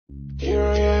Here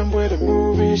I am where the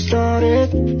movie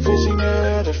started, facing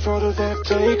at a photo they've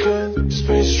taken.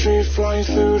 Space tree flying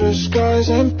through the skies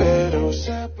and petals.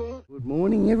 Good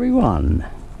morning everyone.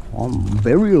 I'm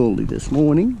very early this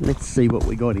morning. Let's see what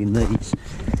we got in these.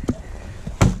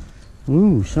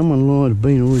 Ooh, someone might have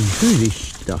been already through this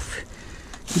stuff.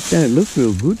 It don't look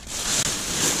real good.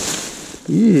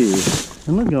 Yeah,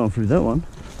 I'm not going through that one.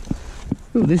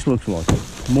 Oh, this looks like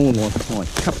more like my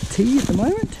cup of tea at the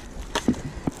moment.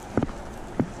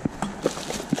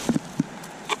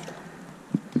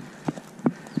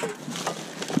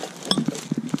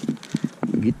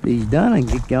 Get these done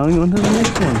and get going on to the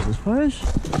next ones, I suppose.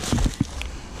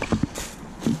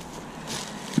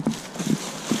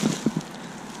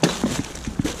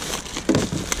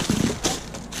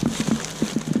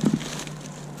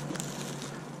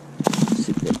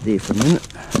 Sit that there for a minute.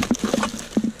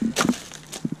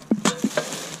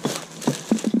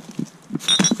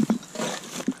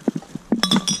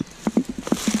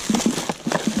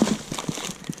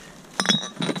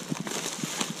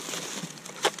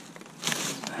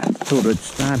 Thought it'd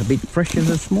start a bit fresher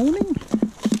this morning.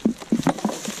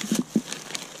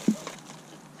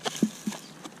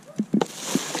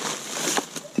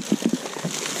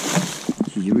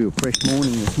 This is a real fresh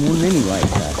morning this morning anyway,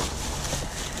 so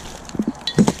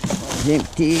it's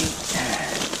empty.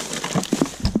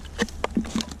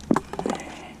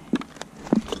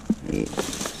 Yeah.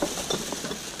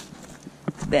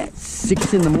 It's about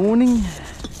 6 in the morning.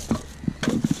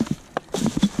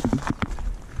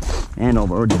 And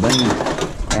I've already been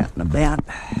out and about.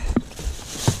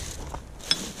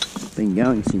 Been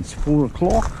going since 4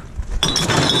 o'clock.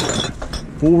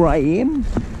 4 AM.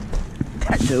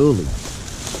 That's early.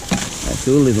 That's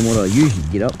earlier than what I usually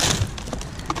get up.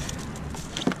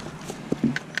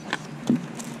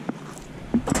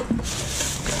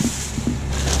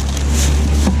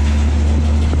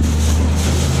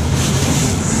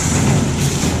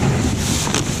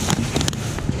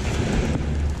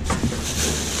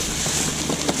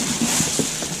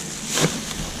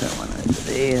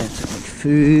 There, that's how much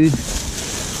food.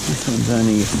 This one's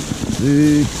only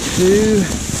food too.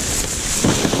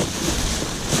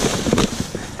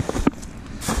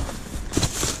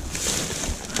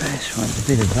 This one's a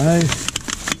bit of both.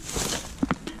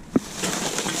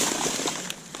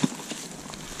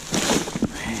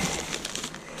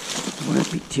 I won't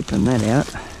be tipping that out.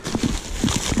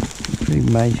 Pretty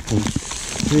basically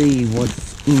see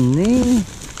what's in there.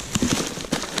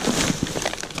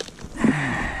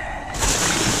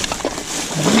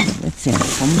 That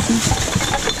sounds promising.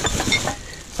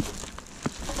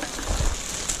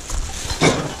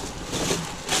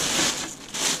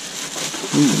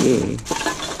 Oh yeah.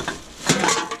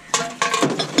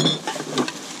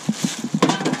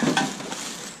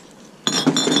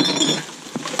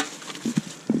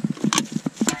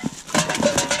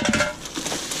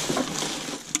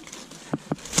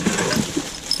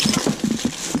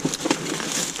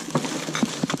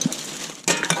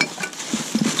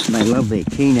 They love their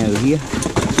keno here.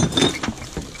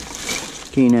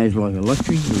 Keno's like a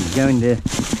lottery. You go into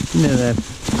the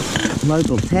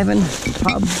local tavern,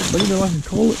 pub, whatever you like to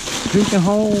call it, drink a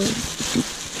hole,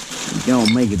 you go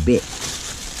and make a bet.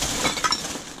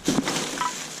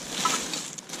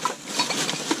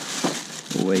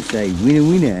 Always say winner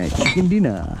winner, chicken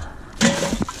dinner.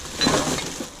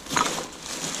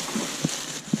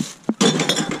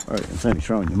 Alright, it's only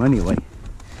throwing your money away.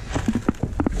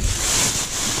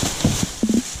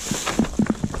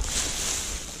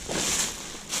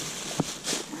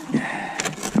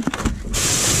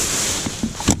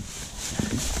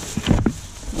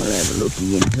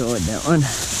 Looking inside that one.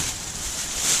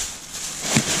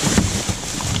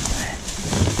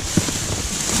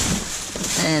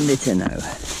 And it's a no.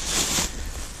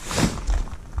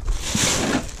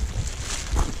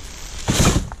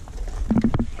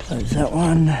 Close that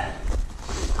one.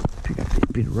 Pick up this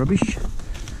bit of rubbish.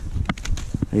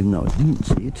 Even though I didn't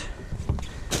see it.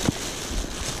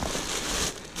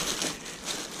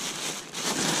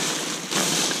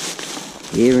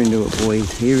 Here into it,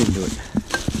 boys, here into it.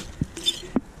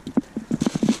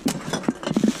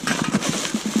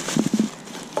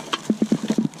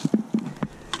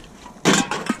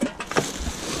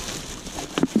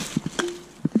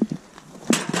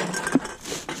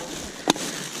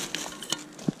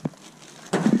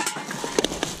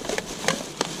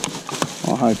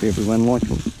 I hope everyone liked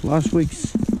last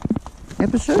week's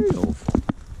episode of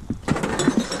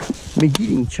me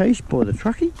getting chased by the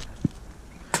truckie.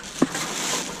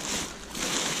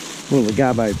 Well, the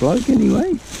Garbo bloke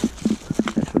anyway.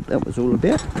 That's what that was all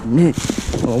about.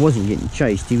 Well, I wasn't getting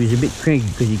chased. He was a bit cranky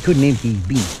because he couldn't empty his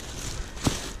bin.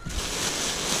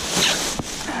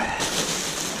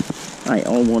 Hey,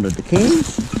 I wanted the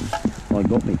cans. I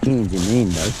got my cans in the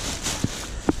end though.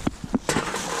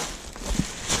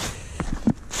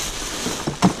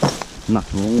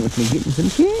 Nothing wrong with me getting some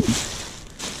cans.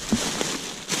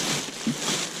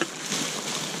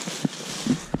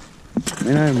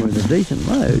 Went home with a decent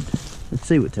load. Let's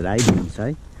see what today brings,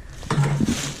 eh?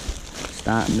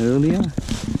 Starting earlier.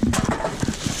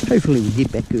 Hopefully we get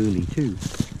back early too.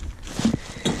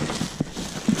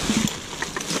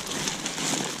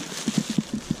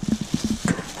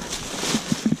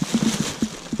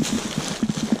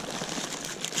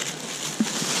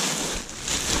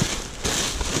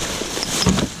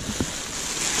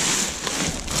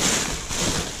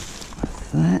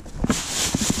 That.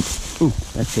 Oh,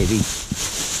 that's heavy.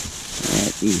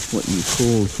 That is what you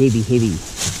call heavy.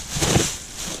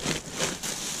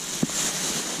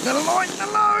 Gotta lighten the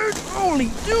load. Holy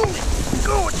dooly.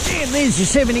 God damn, there's your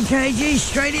 70 kg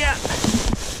straight out.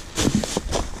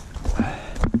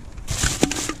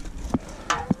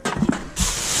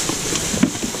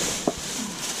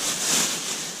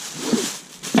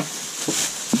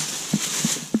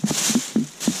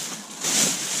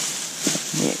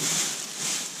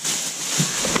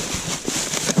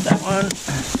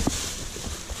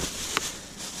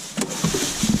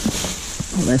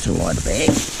 Well, that's a lighter bag.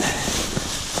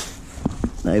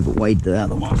 Overweighed the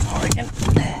other one, I reckon.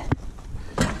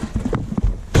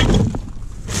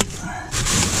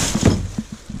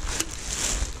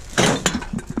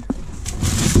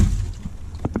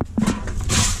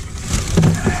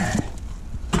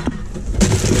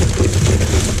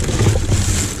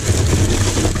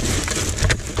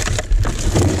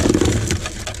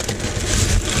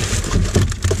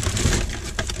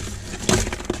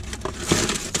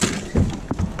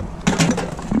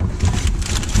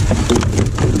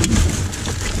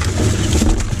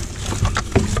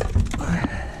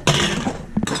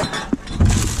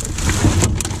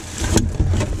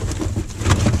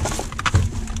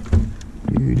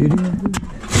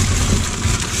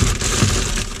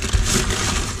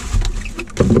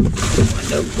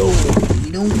 Don't go.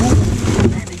 You don't go.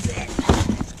 That is it.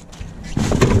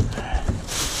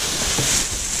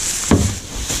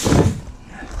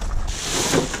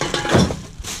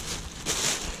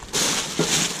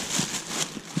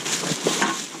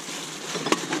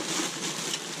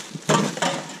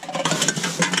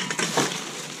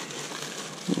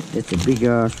 That's a big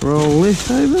ass roll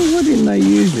left over. Why didn't they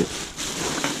use it?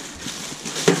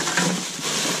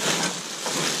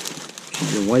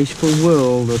 It's a wasteful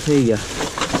world, I tell you.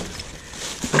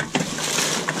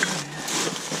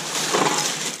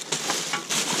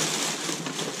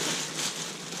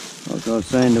 Like I was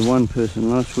saying to one person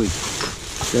last week,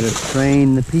 gotta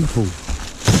train the people,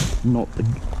 not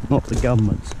the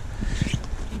governments.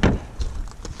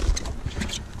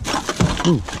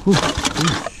 Ooh, ooh, ooh.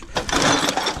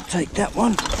 Take that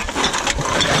one.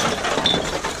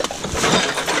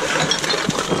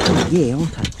 Yeah, I'll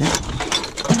take that one.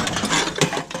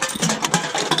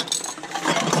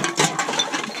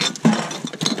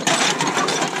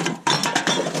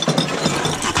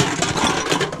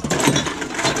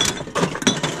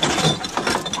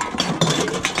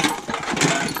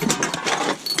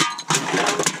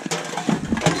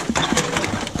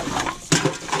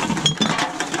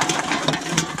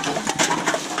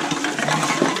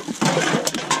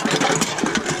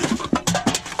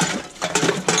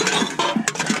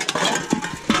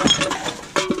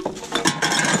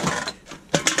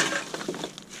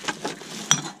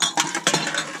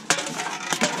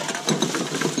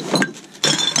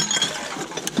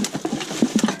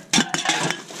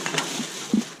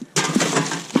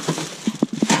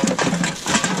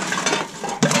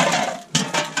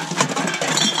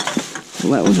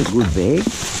 Well, that was a good bag.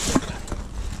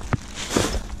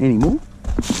 Any more?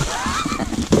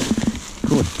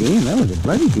 God damn, that was a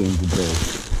bloody damn good bag.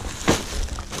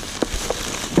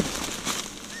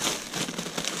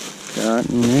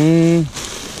 Starting there.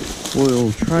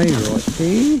 Foil tray right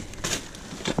there.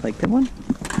 Take that one.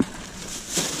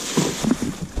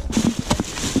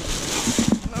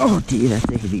 Oh dear, that's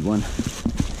a heavy one.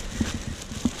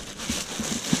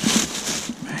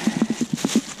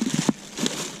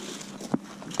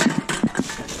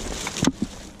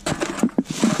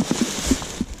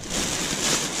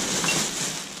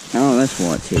 Oh, that's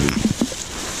why it's heavy.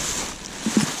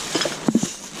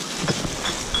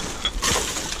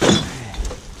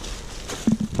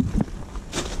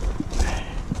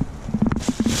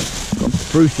 Got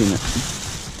fruit in it.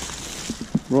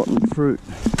 Rotten fruit.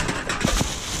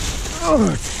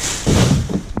 Oh,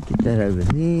 get that over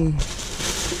there.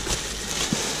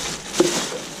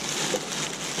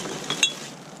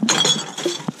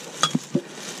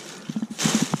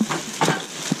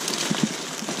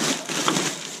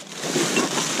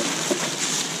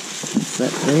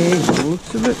 there, by the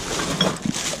looks of it.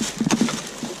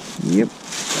 Yep.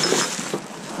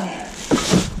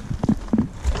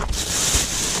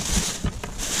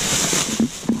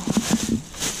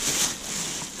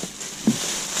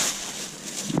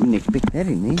 Didn't expect that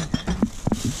in there.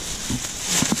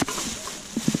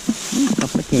 A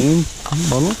couple of cans,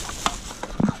 bottle.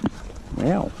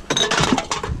 Wow.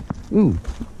 Ooh,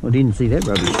 I didn't see that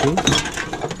rubbish too.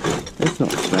 That's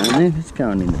not staying there, that's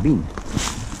going in the bin.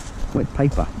 Wet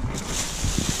paper.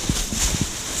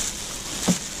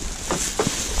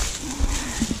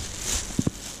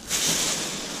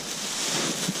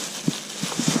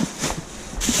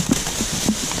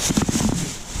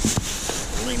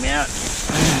 Pull him out.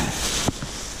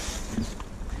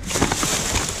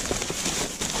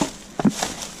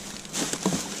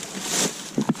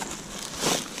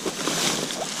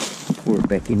 Pour it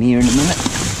back in here in a minute,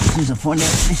 as soon as I find out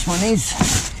what this one is.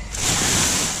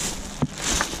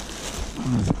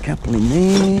 There's a couple in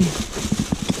there.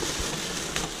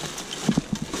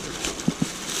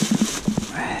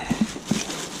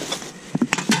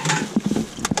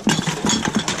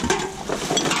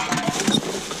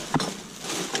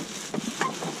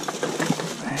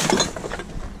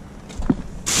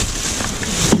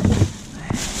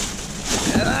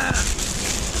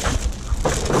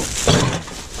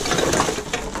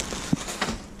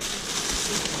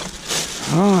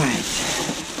 Right.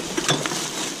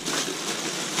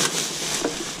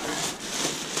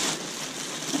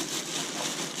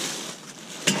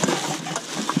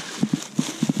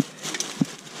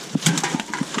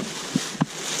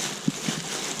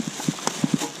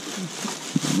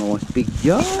 Nice big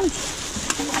jars.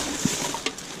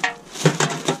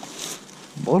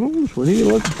 Bottles, whatever you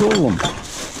like to call them.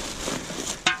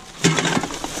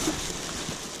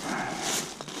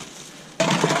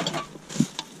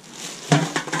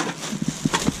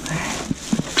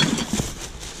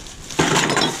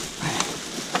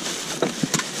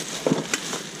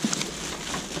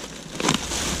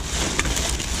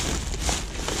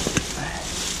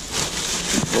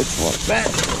 Looks like that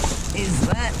is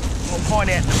that. We'll find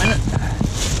out in a minute.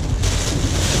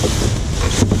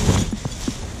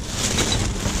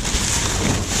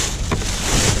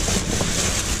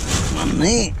 One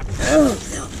there. Oh,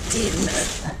 dear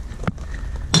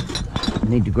no.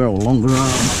 Need to grow a longer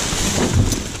arm.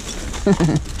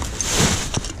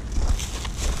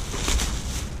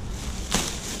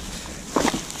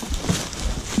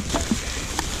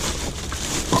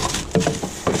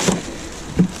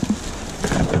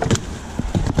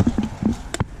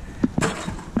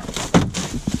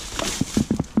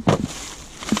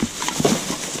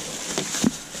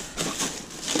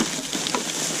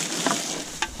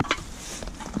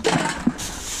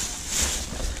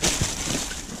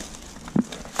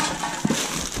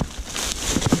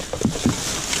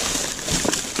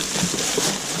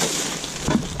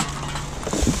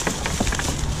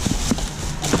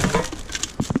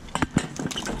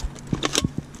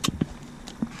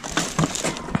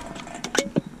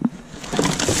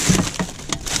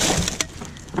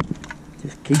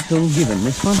 Keeps on giving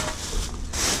this one.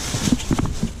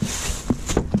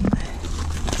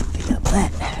 Pick up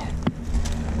that.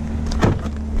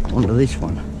 Onto this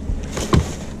one.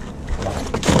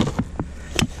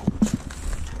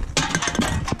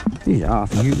 There's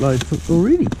half a load cooked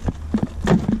already.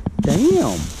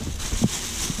 Damn.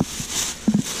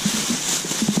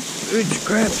 Good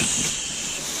scraps.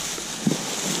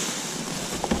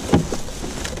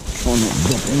 Try not to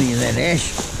drop any of that ash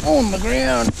on the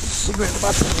ground. Cigarette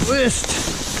butts are the worst.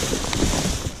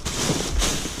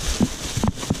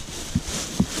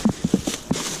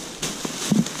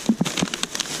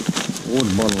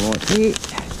 Water bottle right there.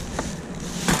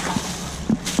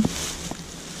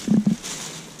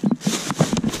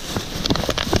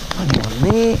 Another one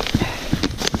there.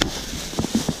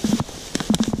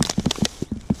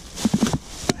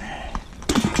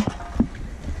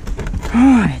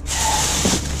 Right.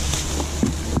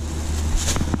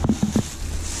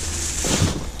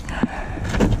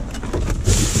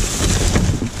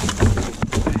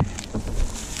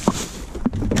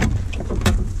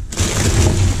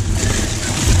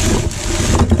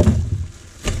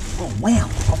 Wow,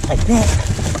 I'll take that.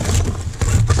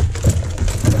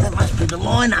 That must be the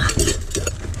liner.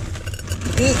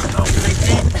 Yeah, I'll take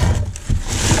that.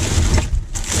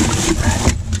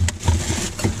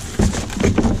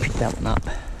 Pick that one up.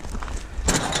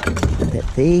 Put that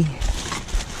there.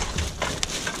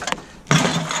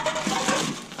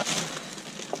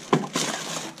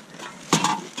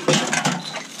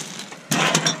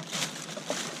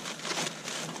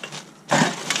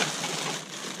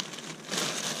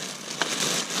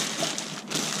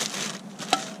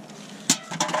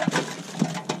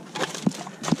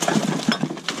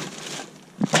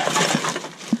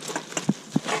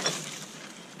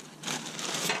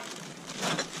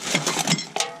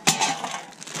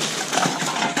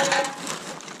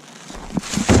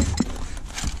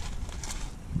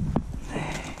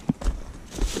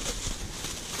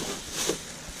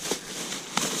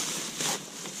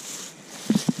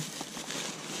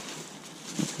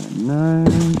 No.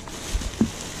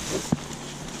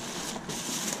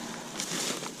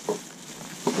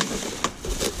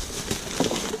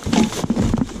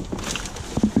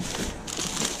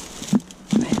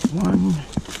 There's one.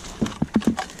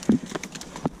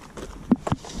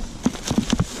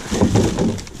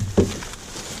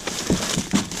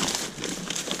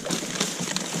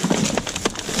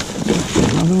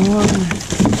 Another one.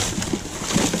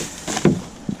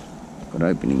 Got to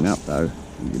open him up though.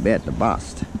 He's about to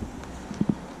bust.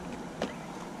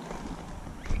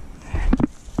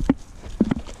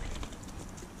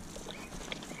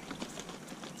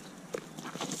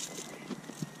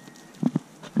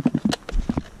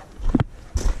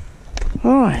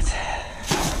 Alright,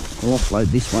 I'll offload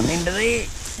this one into there,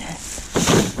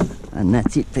 and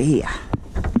that's it for here.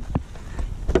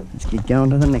 Let's get going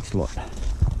to the next lot.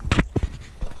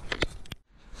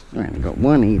 I only got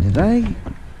one here today.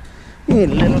 Yeah, a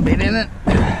little bit in it.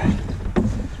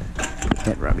 Put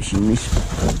that rubbish in this.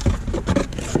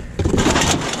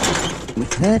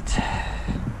 With that.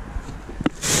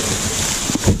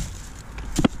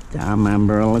 Damn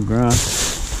umbrella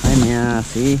grass. Pain in the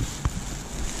arse here.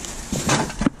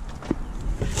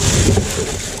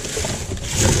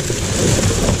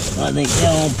 I think the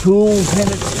old pool's had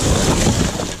its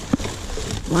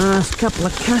last couple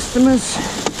of customers.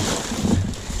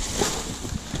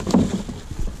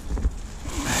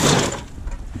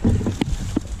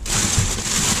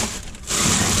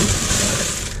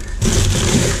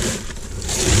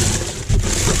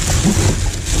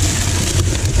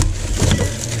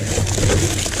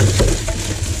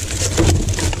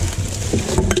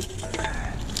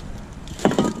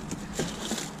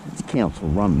 It's council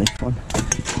run, this one.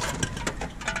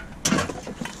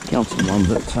 Council runs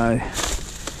it, so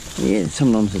yeah,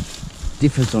 sometimes it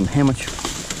differs on how much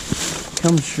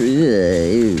comes through.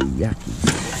 Ew, yucky.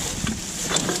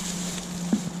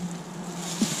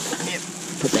 Yep,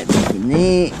 put that back in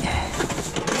there.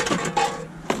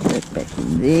 Put that back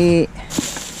in there.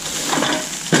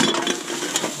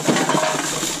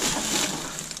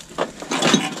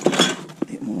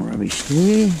 Bit more rubbish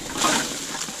there.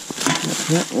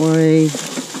 That way,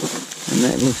 and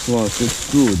that looks like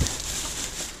it's good.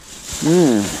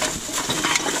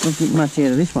 Not get much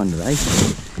out of this one today.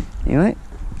 Anyway,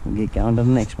 we'll get going to the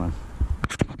next one.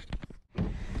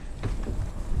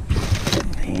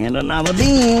 And another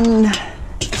bin.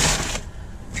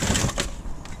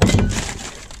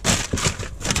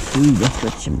 Ooh, that's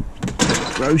got some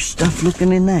gross stuff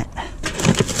looking in that.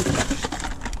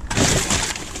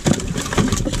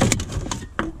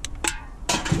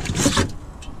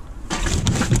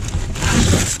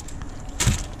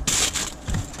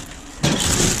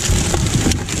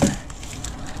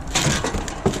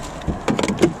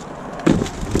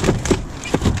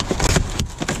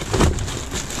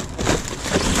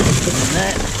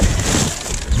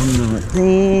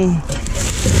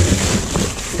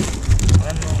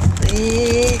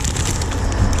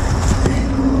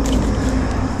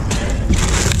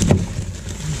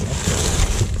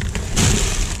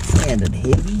 Sounded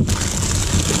heavy.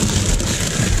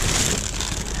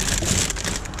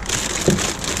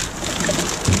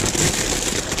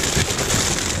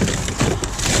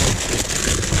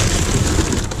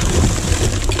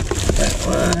 That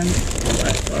one,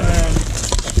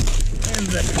 and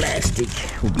the plastic.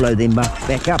 We'll blow them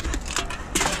back up.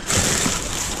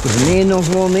 Put an air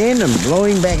nozzle on there and blow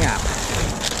him back up.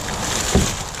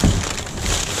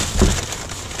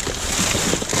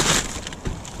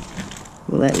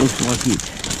 Well, that looks like it.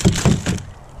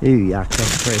 Ooh, yuck,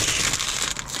 that's fresh.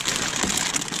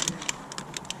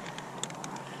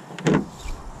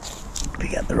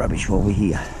 Pick up the rubbish while we're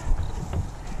here.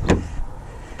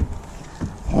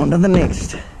 On to the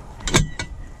next.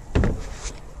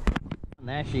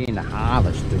 They're actually in the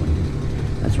harvest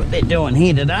doing. That's what they're doing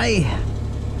here today.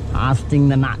 Harvesting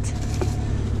the nut.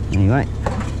 Anyway,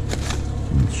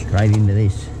 straight into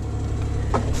this.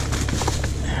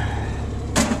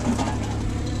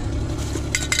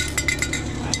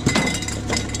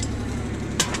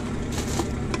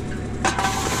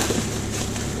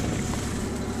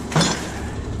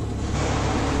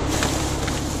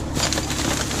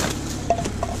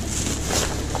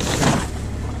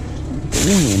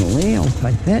 Handle there, I'll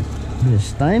take that. Bit of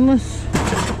stainless.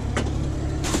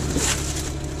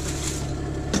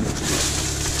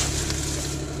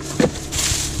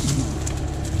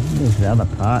 There's the other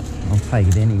part. I'll take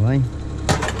it anyway.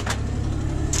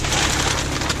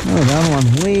 Oh, the other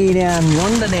one's way down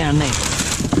yonder down there.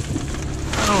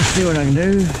 I'll see what I can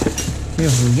do. See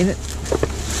if I can get it.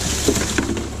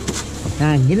 If I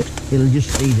can't get it, it'll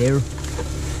just be there.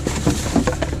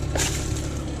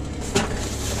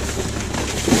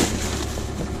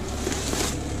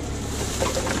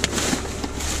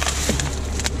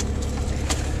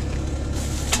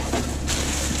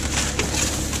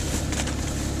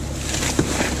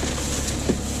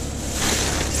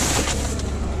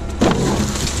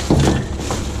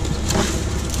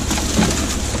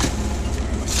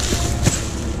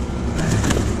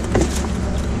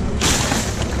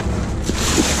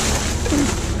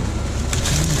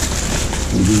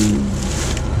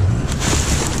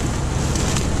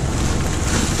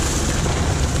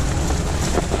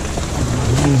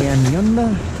 Down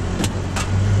yonder.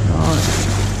 Right.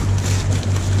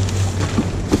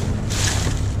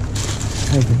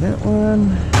 Take that one.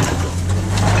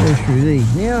 Go through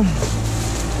these now.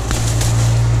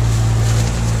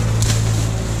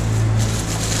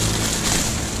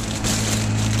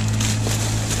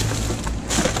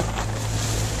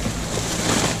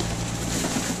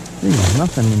 There's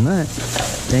nothing in that.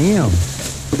 Damn.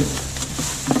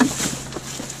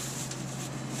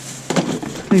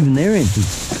 Even they're empty.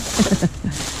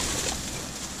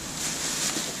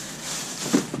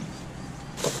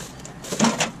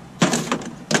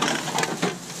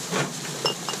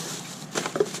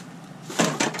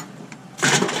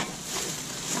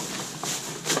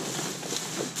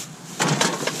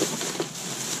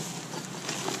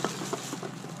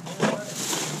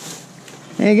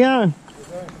 How you going?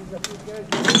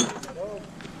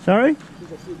 Sorry?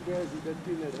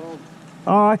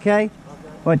 Oh, okay.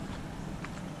 What?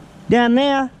 Down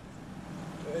there?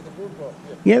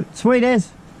 Yep, sweet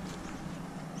as.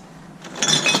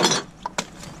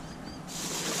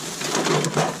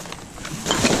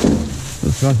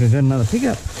 Looks like I got another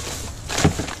pickup.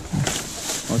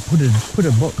 I put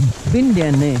a bin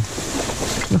down there.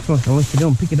 Looks like I'll have to go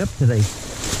and pick it up today.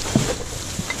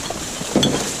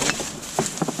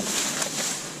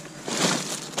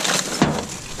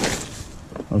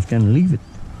 I was going to leave it.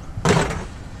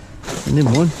 Never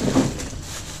mind.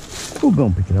 We'll go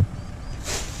and pick it up.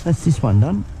 That's this one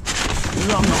done.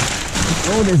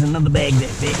 Oh, there's another bag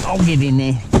there. I'll get in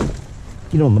there.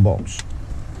 Get on the box.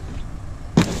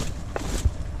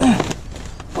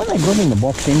 What have they got in the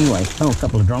box anyway? Oh, a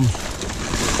couple of drums.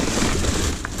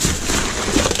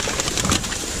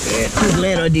 Yeah, good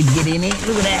lad I did get in here.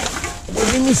 Look at that.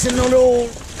 We're missing it all.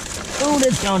 Oh,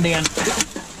 that's going down.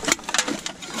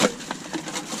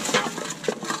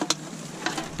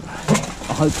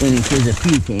 I hope when he says a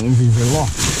few cans, there's a lot.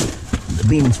 The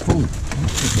bin's full. Look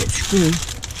that screw.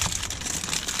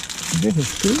 Is that a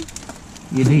screw?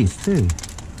 It is too.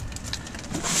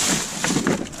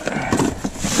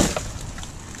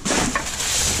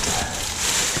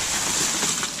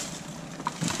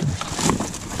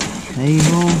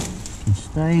 Cable can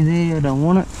stay there. I don't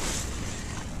want it.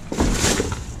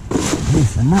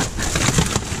 There's the nut.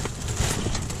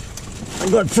 I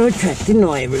got sidetracked, didn't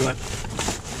I, everyone?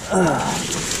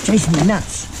 Chasing me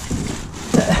nuts.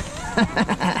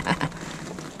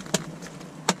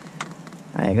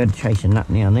 Hey, I got to chase a nut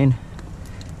now and then.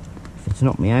 If it's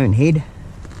not my own head.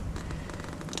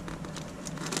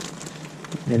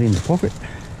 Put that in the pocket.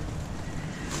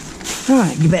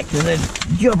 Alright, get back to the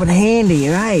job at hand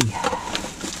here, eh?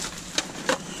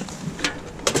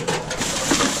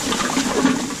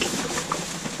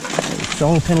 The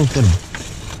solar panel's got a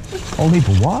whole heap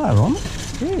of wire on it.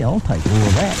 Yeah, I'll take all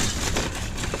of that.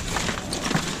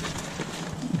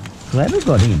 Glad I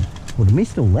got in. Would have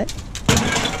missed all that.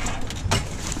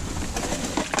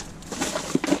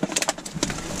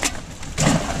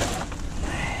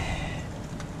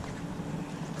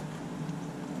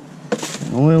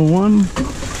 Oil one.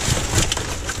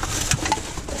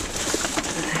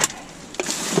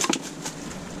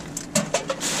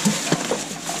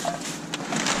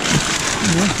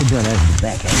 I forgot over the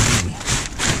back end.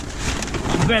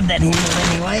 Grab that handle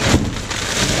anyway.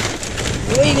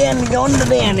 Way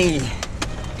down here.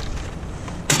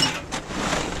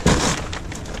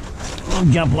 I'll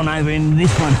jump on over into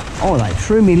this one. Oh, they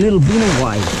threw me little bin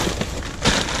away.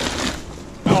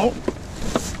 Oh.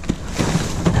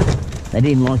 They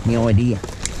didn't like my idea.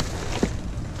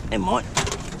 They might.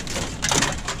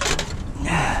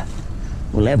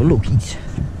 We'll have a lookies.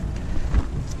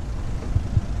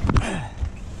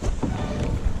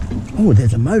 Oh,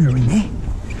 there's a motor in there.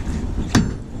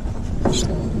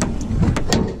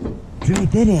 Drag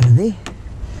that out of there.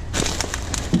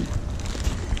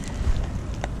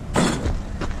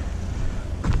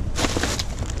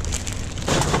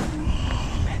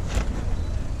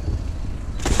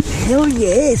 Hell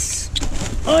yes!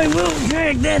 I will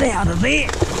drag that out of there.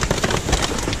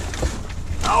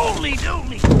 Holy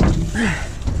dooly!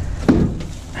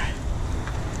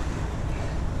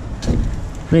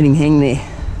 Let him hang there.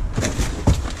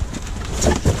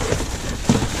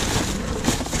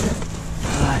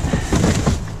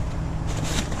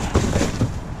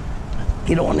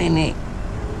 Get on in there.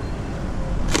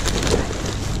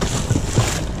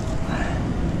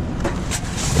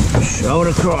 Show it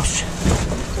across.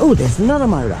 Oh, there's another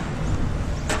motor.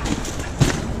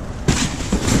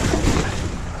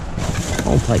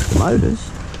 I'll take the motors.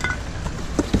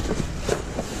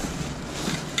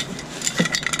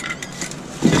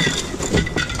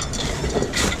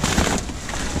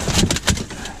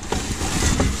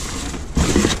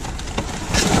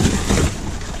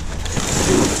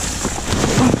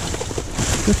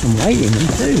 Got some weight in them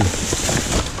too.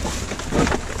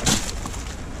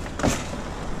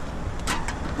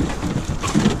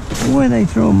 Why are they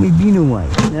throwing me bin away?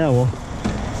 Oh well,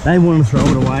 they want to throw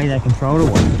it away, they can throw it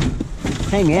away.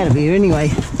 Came out of here anyway.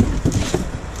 Is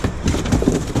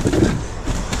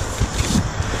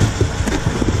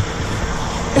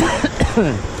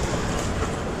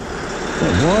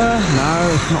that wire? No,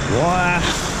 it's not wire.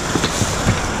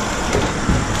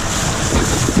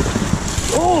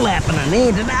 All happening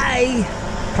here today.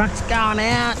 Trucks going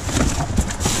out.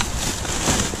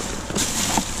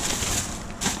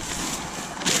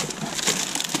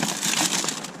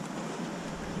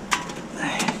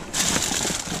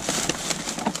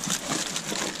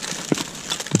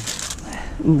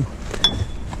 Ooh.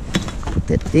 Put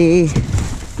that there.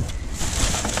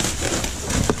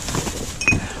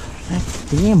 That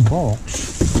damn box.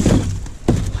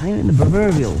 Pain in the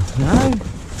proverbial, you know?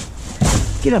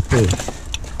 Get up there.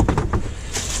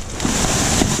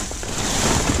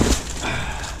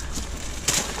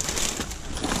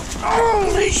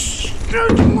 Holy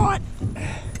shooting light!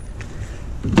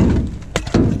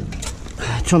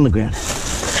 It's on the ground.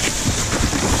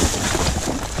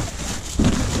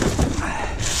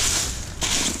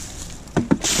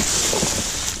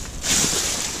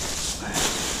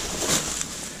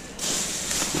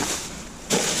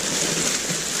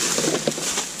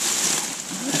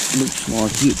 Looks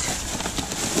like it.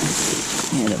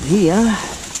 Out of here.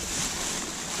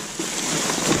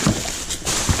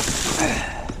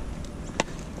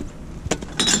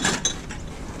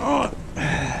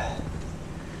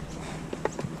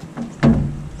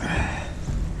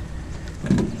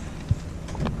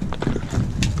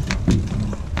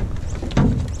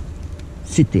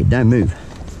 Sit there, don't move.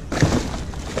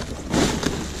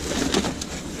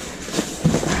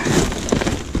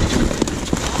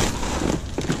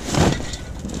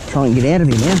 Try and get out of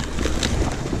here now.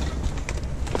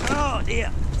 Oh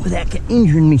dear, without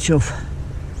injuring myself.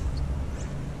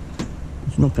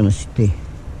 It's not going to sit there.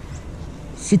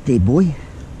 Sit there, boy.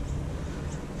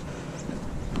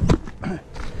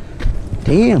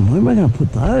 Damn, where am I going to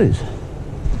put those?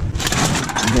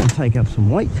 I'm going to take up some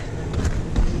weight.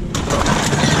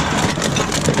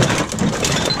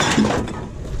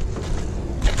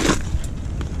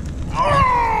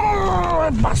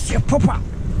 Oh, bust your pupper.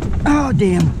 Oh,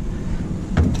 damn.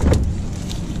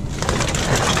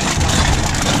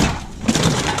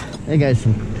 There goes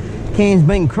some cans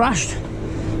being crushed.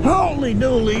 Holy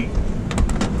dooly.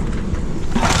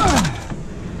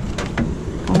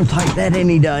 I'll take that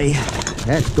any day.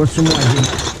 That's got some weight in it.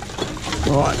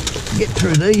 Right, get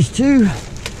through these two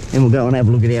and we'll go and have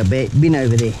a look at our bin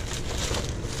over there.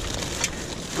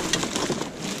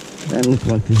 Don't look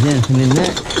like there's anything in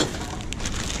that.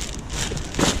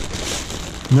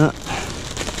 No.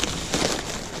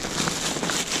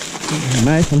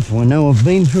 Most, so I know I've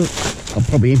been through it. I'll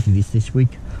probably empty this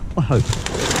week, I hope.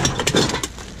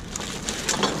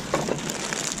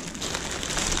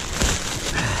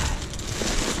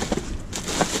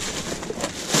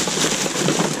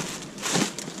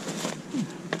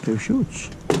 Pair of shorts.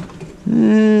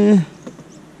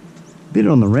 Bit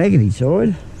on the raggedy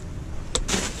side.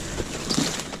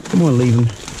 Come on, leave them.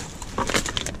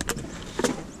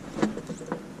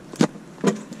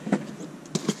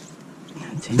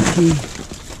 That's empty.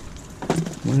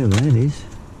 Whatever that is.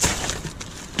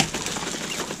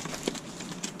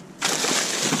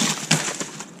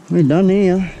 We're done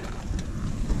here.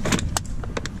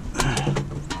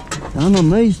 Done on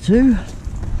these two.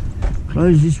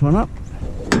 Close this one up.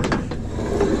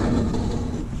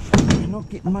 Not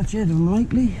getting much out of them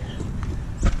lately.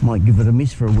 Might give it a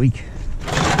miss for a week.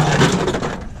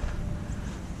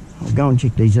 I'll go and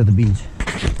check these other bins.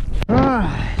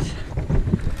 Right.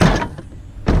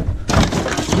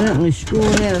 Certainly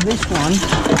scored out of this one.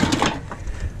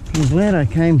 I'm glad I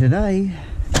came today.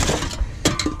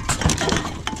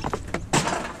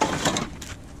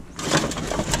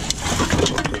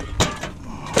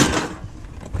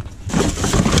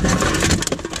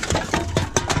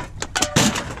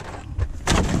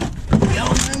 Going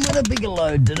home with a bigger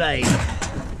load today.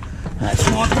 That's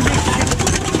my prediction.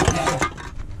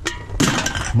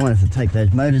 Might have to take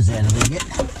those motors out of there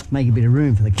yet. Make a bit of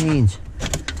room for the cans.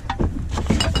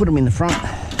 Put them in the front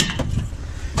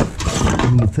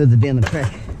and get further down the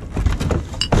track.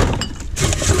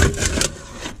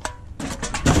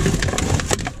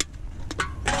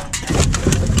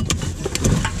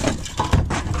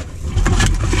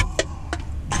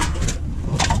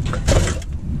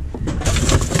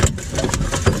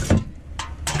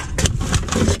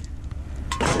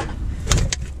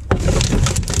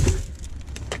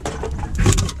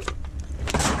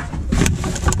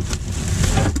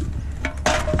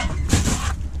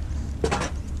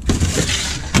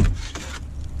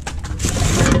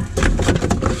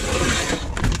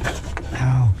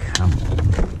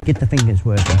 Get the fingers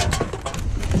working.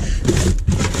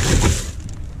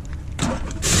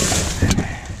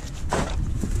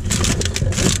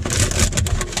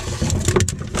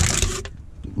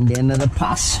 Getting down to the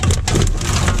pus.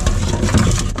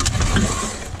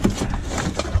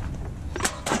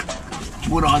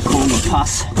 What I call the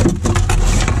pus.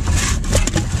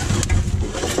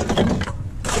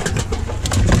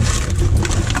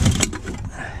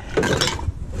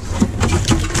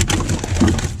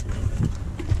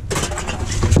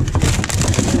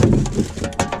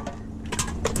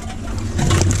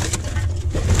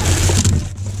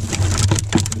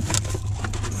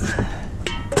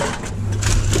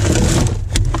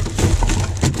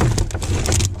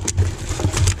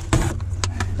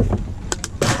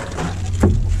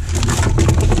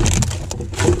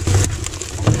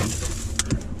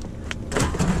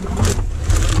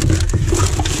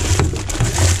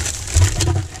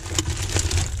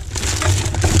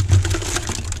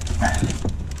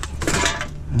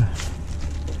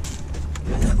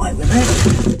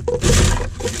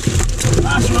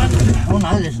 Last one. Oh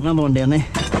no, there's another one down there.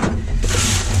 Down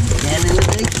in the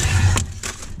deep.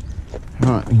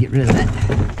 Alright, we get rid of that.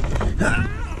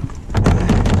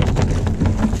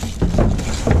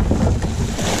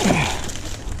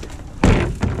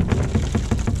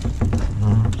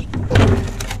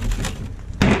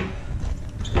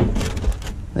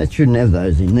 That shouldn't have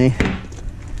those in there.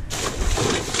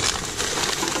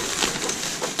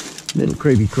 Little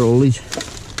creepy crawlies.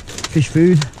 Fish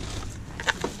food.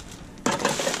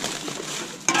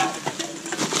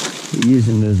 We're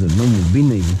using it as a normal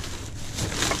bin even.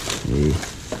 Yeah,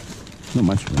 not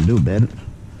much we can do about it.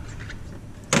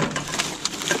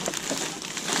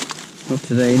 Not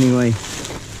today anyway.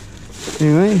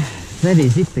 Anyway, that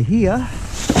is it for here.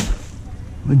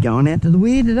 We're going out to the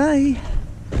weir today.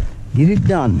 Get it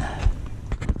done.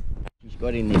 She's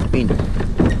got in this bin.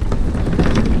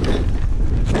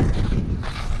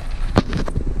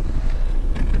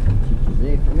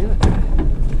 There for a minute.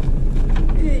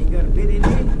 Yeah, you got a bit in there.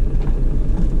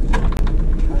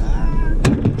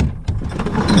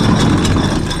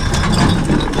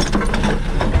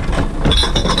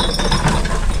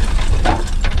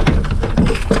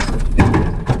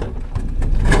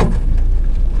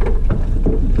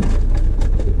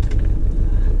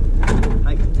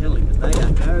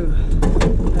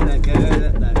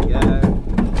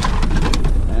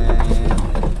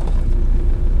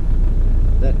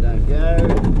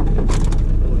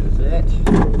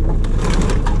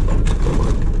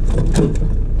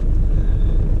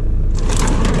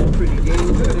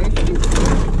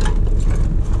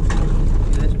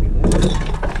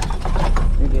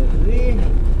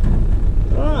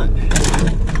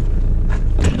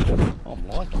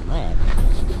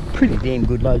 Pretty damn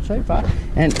good load so far.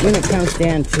 And when it comes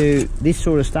down to this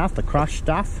sort of stuff, the crushed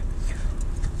stuff,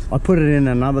 I put it in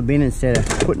another bin instead of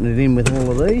putting it in with all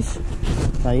of these.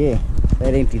 So yeah,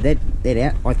 that emptied that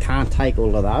out. I can't take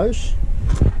all of those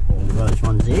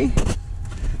ones there,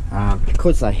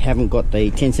 because they haven't got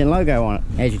the 10-cent logo on it.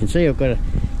 As you can see, I've got a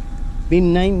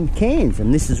bin named cans,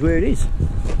 and this is where it is.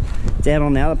 It's out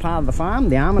on the other part of the farm,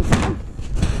 the almond farm.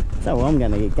 So I'm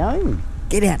going to get going and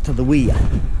get out to the weir.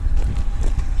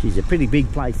 She's a pretty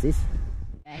big place, this.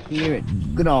 Back here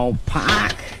at good old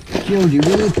Park, Georgie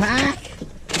Willie Park.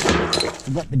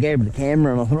 Forgot to grab the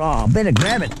camera and I thought, oh, I better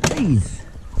grab it. Jeez,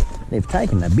 they've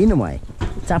taken the bin away.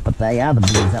 It's up at the other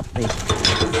bins up there.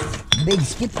 Big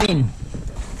skip bin.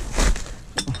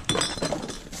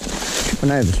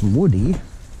 Tripping over some wood here.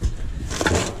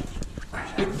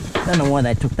 Don't know why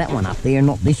they took that one up there,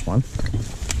 not this one.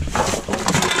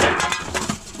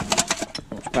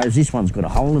 I suppose this one's got a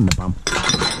hole in the bum.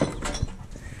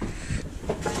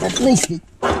 At least it...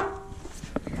 I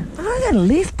gotta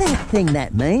lift that thing,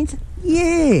 that means.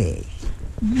 Yeah.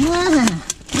 Wow.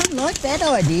 I like that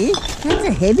idea. That's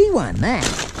a heavy one, that.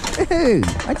 Ooh,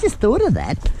 I just thought of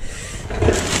that.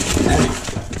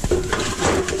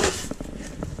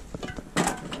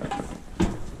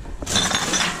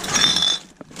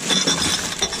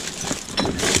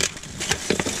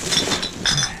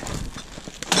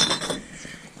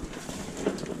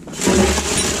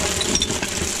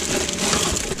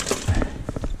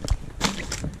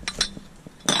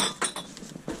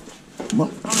 Well,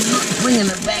 I'm not bringing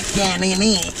it back down in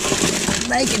here.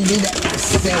 They can do that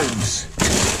themselves.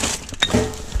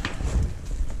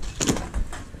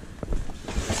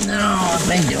 No, I've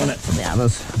been doing it for the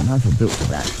others. I might as well do it for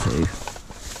that too.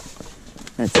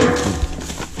 That's it.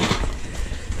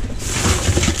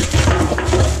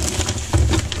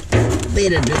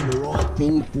 Better do the right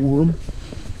thing for them.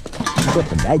 I've got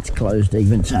the gates closed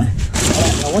even, so I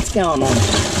don't know what's going on.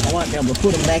 I won't be able to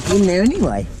put them back in there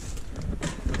anyway.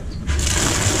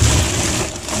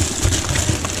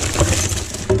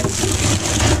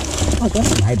 I've got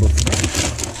a label for that.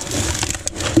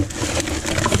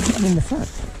 Put it in the front.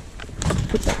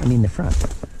 Put that one in the front.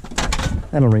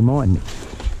 That'll remind me.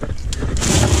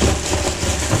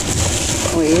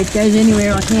 Oh yeah, it goes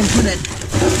anywhere I can put it.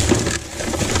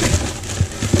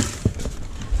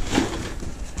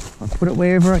 I'll put it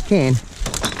wherever I can.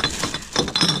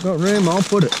 If I've got room, I'll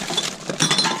put it.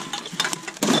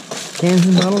 Cans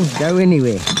and bottles go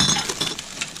anywhere.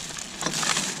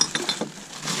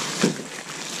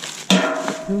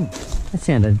 Ooh, that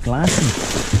sounded glassy.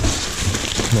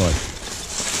 Like.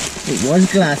 It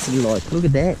was glassy like, look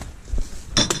at that.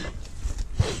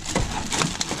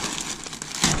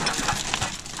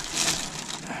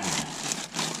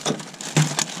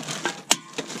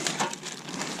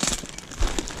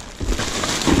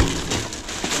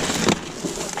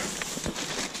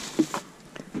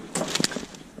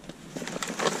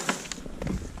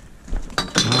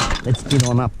 Right, let's get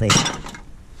on up there.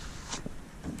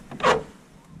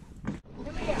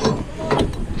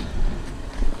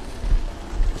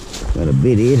 Got a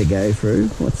bit here to go through.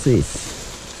 What's this?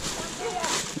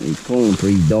 He's calling for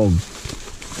his dog.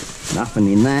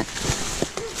 Nothing in that.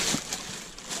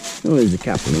 Oh, there's a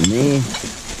couple in there.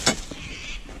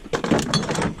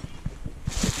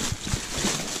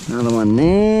 Another one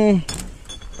there.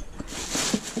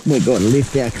 We've got to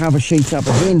lift our cover sheets up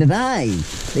again today.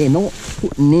 They're not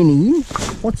putting any in.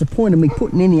 What's the point of me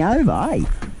putting any over, eh?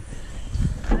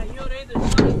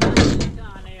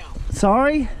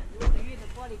 Sorry?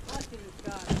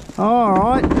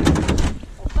 Alright.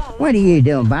 What are you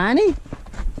doing, Barney?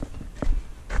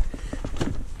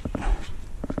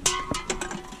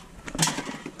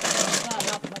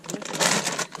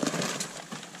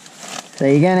 So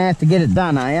you're going to have to get it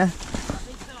done, are you? I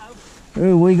think so.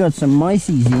 Ooh, we got some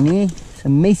miceys in here.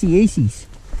 Some messy-easies.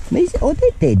 Oh,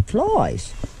 they're dead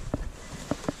flies.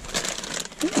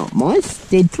 They're not mice,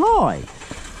 dead flies.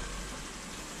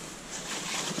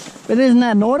 But isn't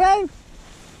that an auto?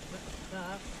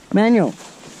 Manual.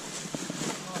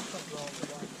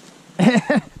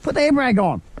 Put the air brake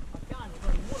on.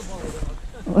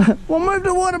 Well, move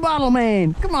the water bottle,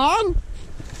 man. Come on.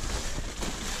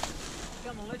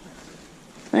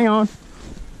 Hang on.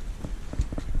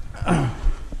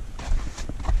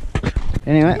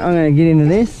 Anyway, I'm going to get into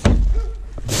this.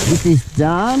 Get this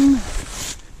done.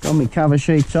 Got my cover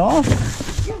sheets off.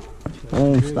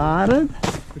 All started.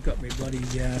 Forgot me bloody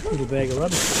little bag of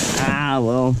rubbish. Ah,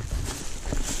 well.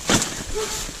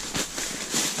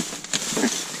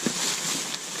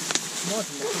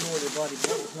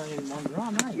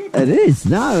 It is.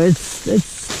 No, it's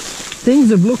things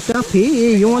have looked up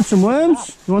here. You want some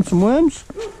worms? You want some worms?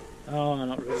 Oh,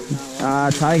 not really. No,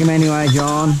 take them anyway,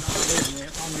 John. I'm using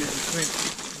shrimp.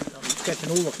 I'm catching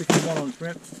all the fish you want on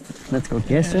shrimp. That's got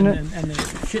gas in it. And there's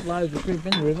shitloads of shrimp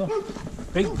in the river.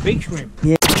 Big shrimp.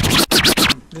 Yeah.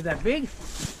 Is that big?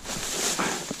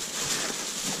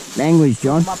 Language,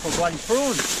 John. I'm up for bloody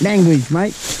prawns. Language,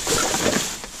 mate.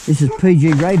 This is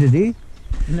PG rated here.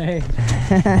 No.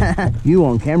 You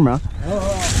on camera. Oh,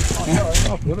 sorry.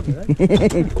 I'll put it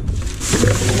there.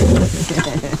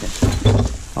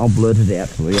 I'll blurt it out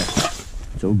for you.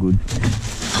 It's all good.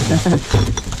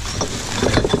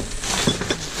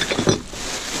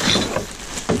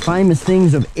 Famous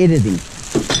things of editing.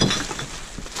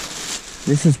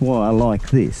 This is why I like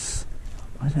this.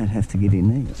 I don't have to get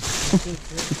in there.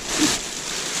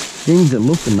 Things are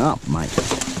looking up, mate.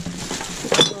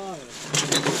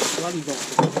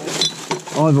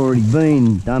 I've already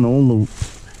done all the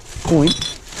point.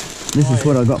 This is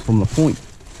what I got from the point.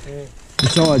 Yeah.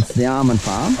 Besides the almond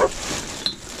farm.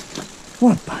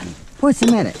 What, Bunny? What's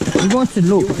the matter? He wants to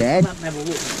look, Dad. Have a look.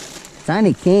 It's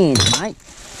only cans, mate.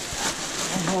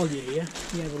 I'll hold you here.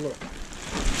 You have a look.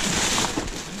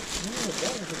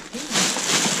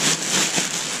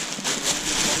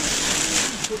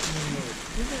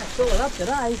 You're going to fill it up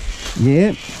today.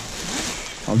 Yeah.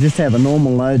 I'll just have a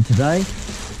normal load today.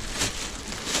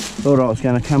 Thought I was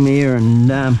going to come here and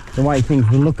the way things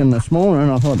were looking this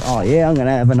morning, I thought, oh yeah, I'm going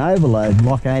to have an overload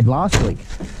like I had last week.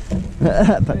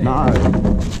 But no.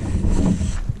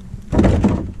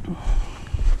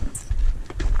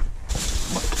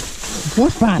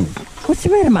 What fun? What's the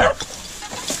matter, mate?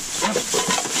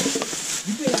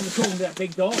 You've been on the talking about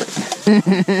big dogs.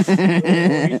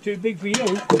 He's too big for you.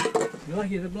 You're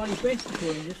lucky there's a bloody fence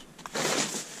between us.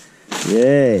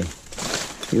 Yeah.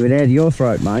 You would add your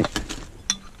throat, mate.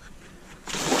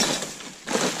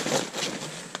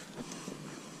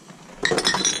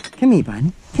 Come here,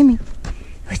 Barney. Come here.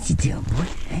 What you doing, boy?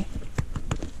 Hey?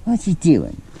 What you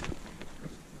doing?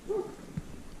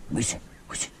 What's it?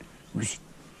 What's it? What's it?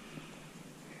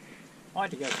 I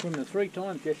had to go swimming 3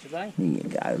 times yesterday. There you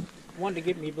go. wanted to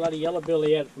get me bloody yellow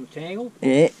belly out from Tangle.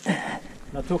 Yeah.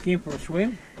 And I took him for a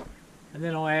swim. And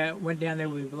then I went down there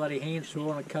with my bloody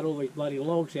handsaw and I cut all these bloody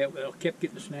logs out, but I kept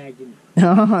getting snagged in.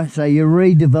 Oh, so you're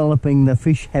redeveloping the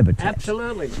fish habitat.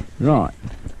 Absolutely. Right.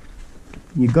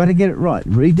 You've got to get it right.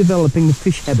 Redeveloping the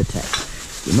fish habitat.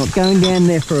 You're not going down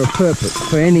there for a purpose,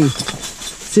 for any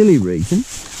silly reason.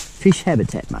 Fish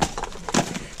habitat, mate.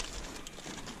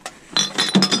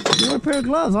 You want a pair of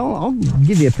gloves? I'll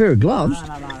give you a pair of gloves.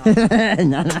 No.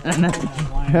 No.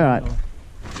 All right.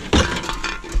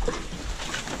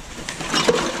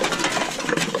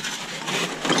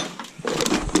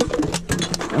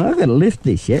 I've got to lift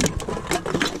this yet.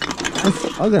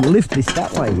 I've got to lift this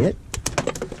that way yet.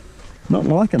 Not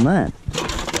liking that.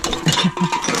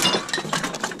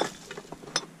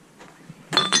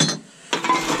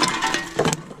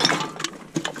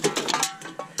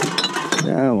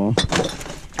 Oh well.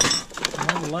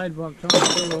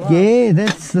 Yeah,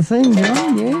 that's the thing,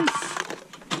 John, yes.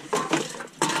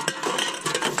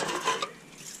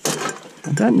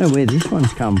 I don't know where this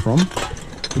one's come from,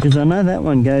 because I know that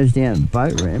one goes down the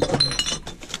boat ramp.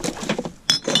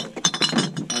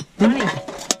 Bunny,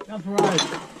 off the road.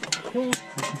 Come on.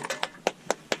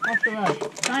 Off the road.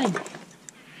 Bunny.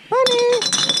 Bunny.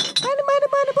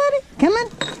 Come on.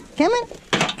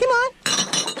 Come on.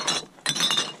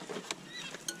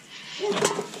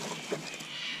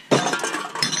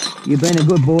 You been a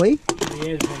good boy? He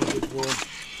has been a good boy.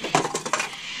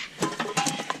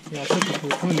 Yeah, I took him for a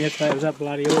swim yesterday. It was up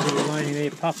bloody all the way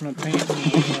there, puffing and panting.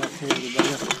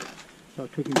 So I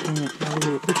took him swimming. I was a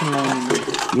fishing line in there.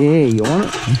 Yeah, you want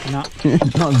it? No.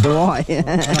 Not do I.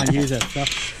 I don't use that stuff.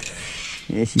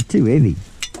 Yeah, she's too heavy.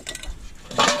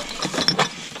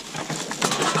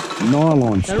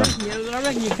 Nylon stuff. I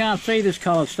reckon you can't see this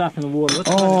coloured stuff in the water. That's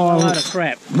a load of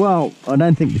crap. Well, I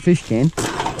don't think the fish can.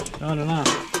 I don't know.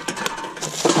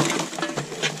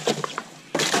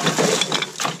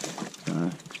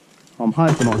 I'm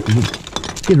hoping I can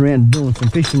get around to doing some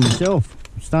fishing myself.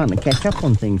 I'm starting to catch up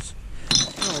on things.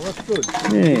 Oh, that's good.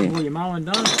 Yeah. All your mowing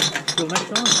done? Till next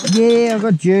time? Yeah, I've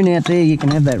got June out there. You can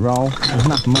have that roll. There's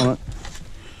nothing on it.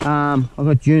 I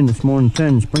got June this morning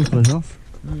turning the sprinklers off.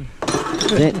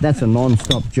 That's a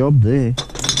non-stop job there,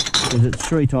 because it's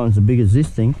 3 times as big as this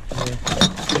thing.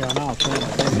 Yeah, I know. I've seen it.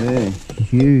 Yeah,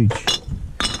 huge.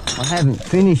 I haven't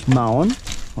finished mowing.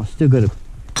 I've still got a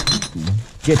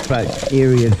jet boat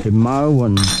area to mow,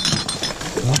 and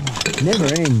it never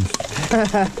ends.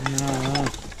 No.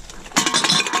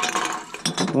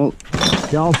 Well,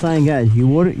 the old saying goes, you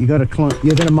water it, you got to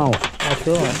mow it. That's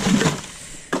right.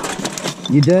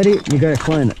 You dirty it, you got to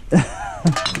clean it.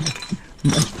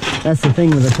 That's the thing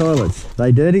with the toilets.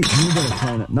 They dirty, you got to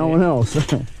clean it. No one else.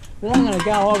 Well, I'm going to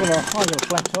go. I've got a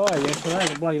flat tyre yesterday. I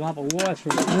got a bloody lump of wire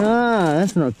through it. Ah,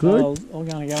 that's not good. So I'm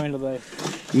going to go into the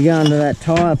You go into that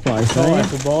tyre place, are tyre you?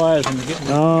 for buyers and get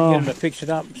them to fix it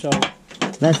up. So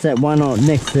That's that one on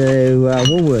next to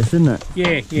Woolworths, isn't it?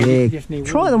 yeah. Yeah. Just need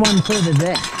Try the one further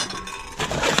back.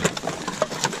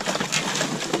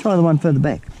 Try the one further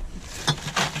back.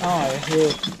 Oh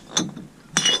yeah.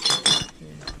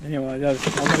 Anyway, I've got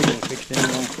to get it fixed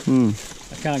anyway.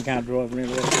 I can't drive around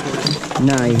with that.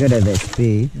 No, you got to have that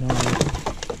spare. No.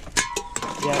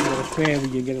 Yeah, I've got a spare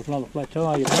when you get another flat tyre.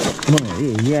 Well,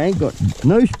 yeah, you ain't got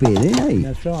no spare then, eh?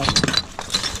 That's right.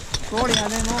 Rightio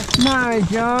then, mate. No,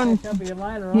 John. I'll be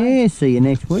later, right? Yeah, see you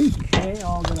next week. Yeah,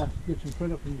 I'm going to get some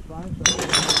credit from your phone, so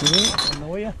Yeah. I'll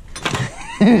annoy you.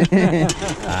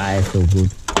 Ah, it's all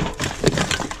good.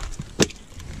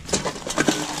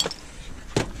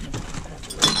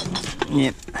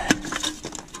 Yep.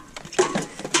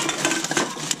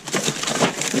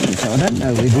 So I don't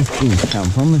know where this thing's come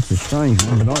from. It's a strange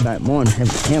one, but I don't mind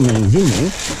how many's in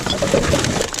there.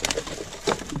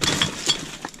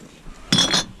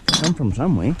 Come from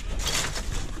somewhere.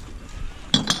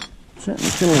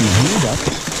 Certainly filling my head up.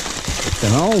 It's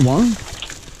an old one.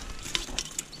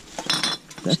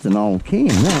 That's an old can,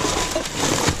 that.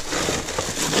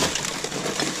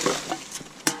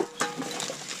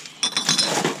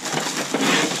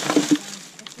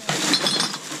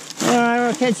 Alright,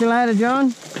 I'll catch you later,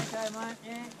 John. Okay, mate.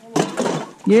 Yeah,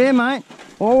 always. Yeah, mate.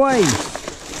 Always.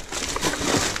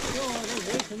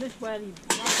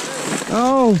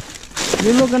 Oh,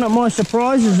 you're looking at my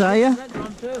surprises, are you?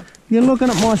 You're looking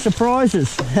at my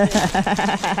surprises.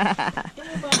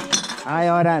 Hey,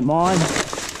 I don't mind.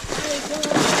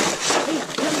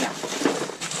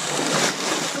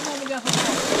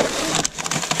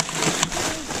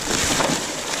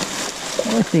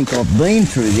 I think I've been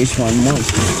through this one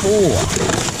once before.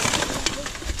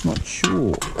 Not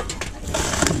sure.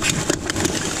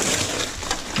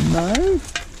 No?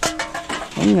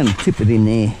 I'm going to tip it in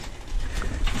there.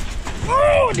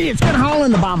 Oh dear, it's got a hole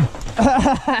in the bum.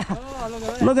 Oh, look at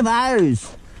that. Look at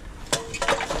those.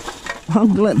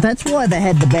 I'm glad, that's why they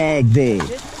had the bag there.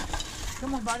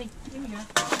 Come on, buddy. Here we go.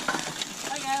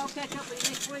 Okay, I'll catch up with you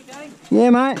next week, eh? Yeah,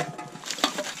 mate.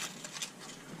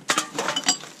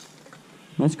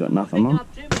 That's got nothing on.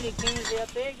 Up too many cans out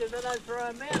there because they don't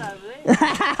throw them out over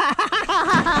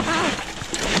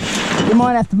there. You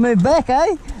might have to move back,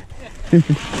 eh?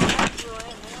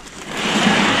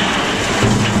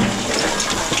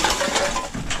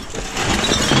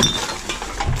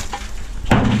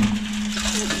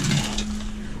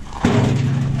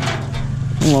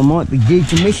 Well, I might be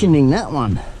decommissioning that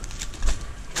one.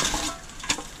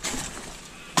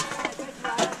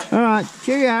 Alright,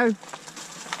 cheerio.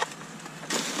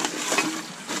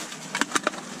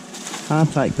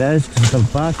 Can't take those because the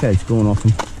barcode's gone off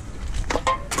them.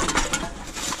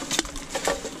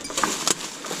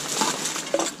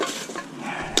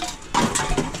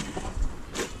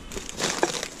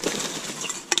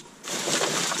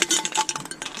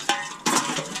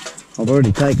 I've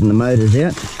already taken the motors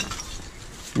out.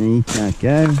 And you can't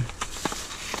go.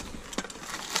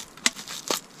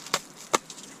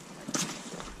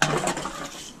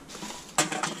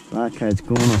 Barcode's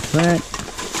gone off that.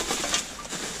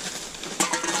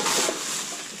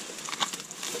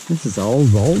 This is old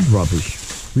rubbish.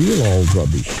 Real old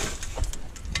rubbish.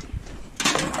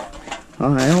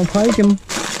 I'll take them.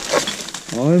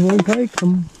 I will take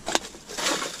them.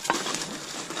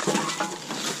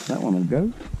 That one will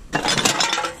go.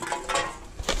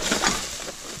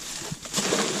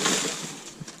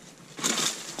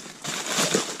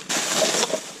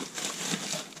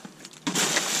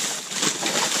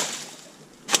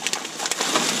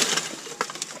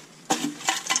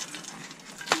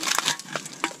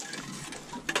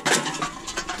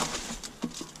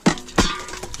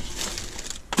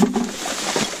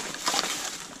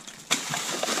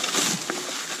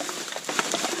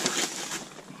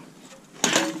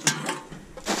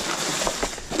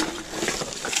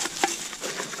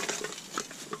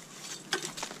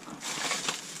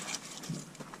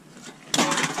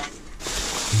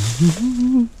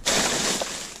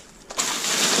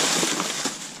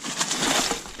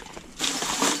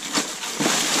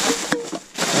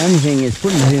 The only thing is,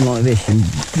 putting it in like this,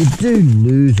 you do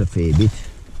lose a fair bit.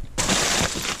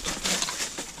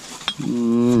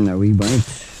 No, he won't.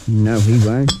 No, he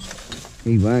won't.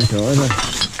 He won't either.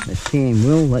 That can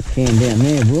will. That can down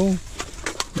there will.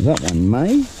 That one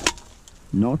may.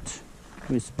 Not.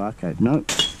 Where's the barcode? No.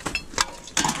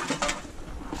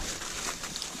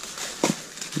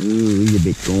 Ooh, he's a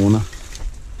bit corner.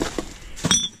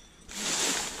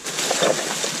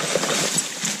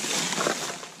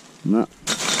 No.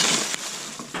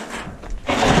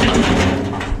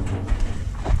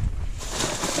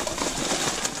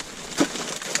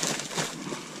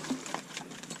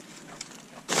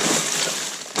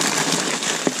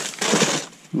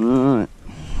 Alright.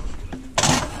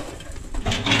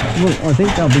 Well, I think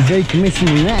I'll be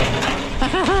decommissioning that.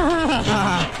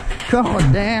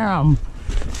 God damn.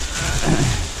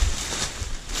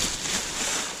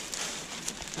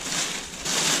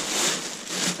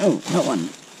 Oh, that one.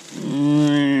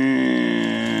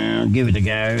 I'll give it a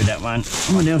go, that one.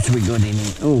 What else have we got in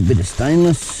here? Oh, a bit of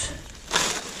stainless.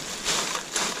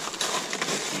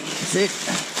 That's it.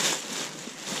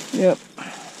 Yep.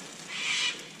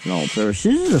 An old pair of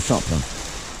scissors or something.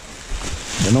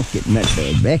 They're not getting that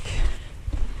bad back.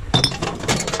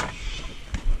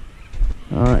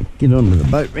 Alright, get onto the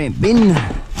boat ramp bin.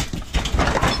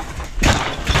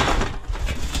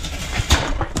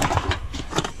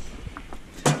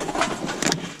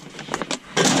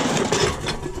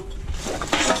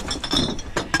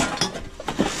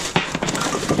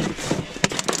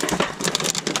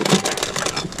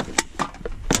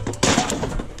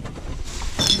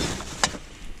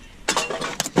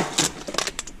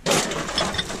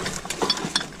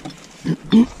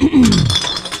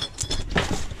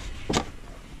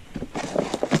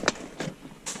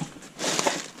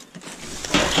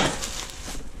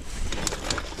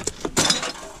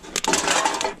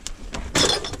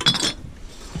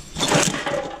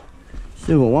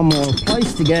 Still got one more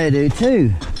place to go to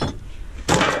too.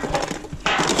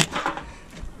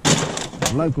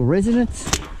 Local residents.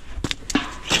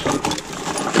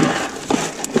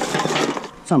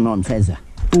 Sometimes has a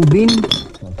full bin,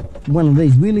 one of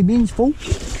these wheelie bins full.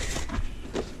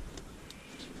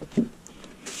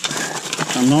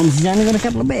 Sometimes he's only got a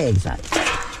couple of bags, so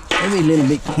every little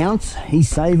bit counts. He's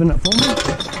saving it for me.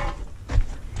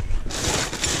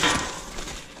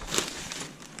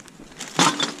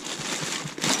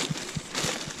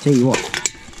 Tell you what,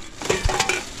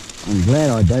 I'm glad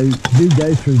I do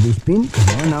go through this bin, because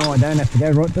I know I don't have to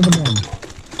go right to the bottom.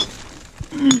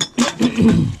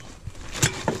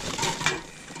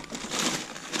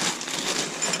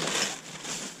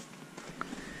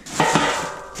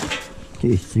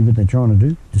 Yeah, see what they're trying to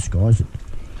do? Disguise it.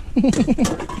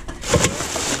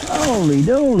 Holy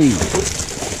dolly!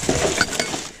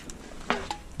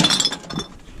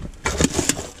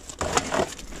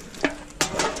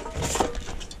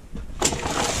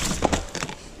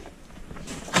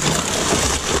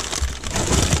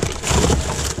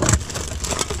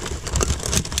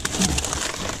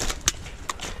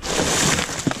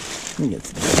 I think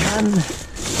it's done.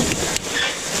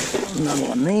 Another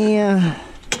one there.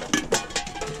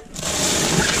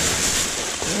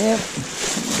 Yep,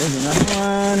 there's another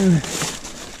one.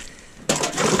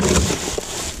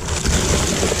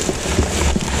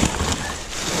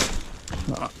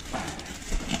 Oh.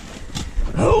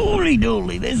 Holy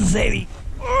dolly, this is heavy.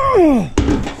 Oh.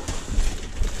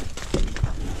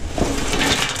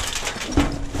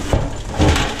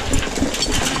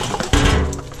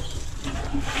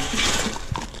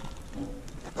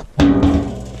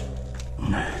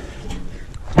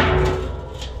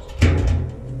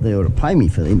 They ought to pay me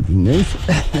for emptying these.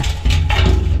 Especially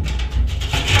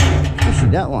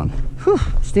that one. Whew,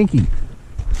 stinky.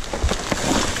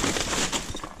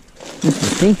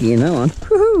 Mr. Stinky in that one.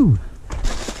 Woohoo!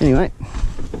 Anyway,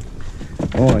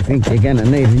 I think they're going to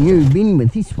need a new bin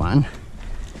with this one.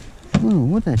 Oh,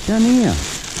 what they've done here.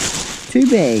 2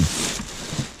 bags.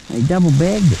 They double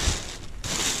bagged it.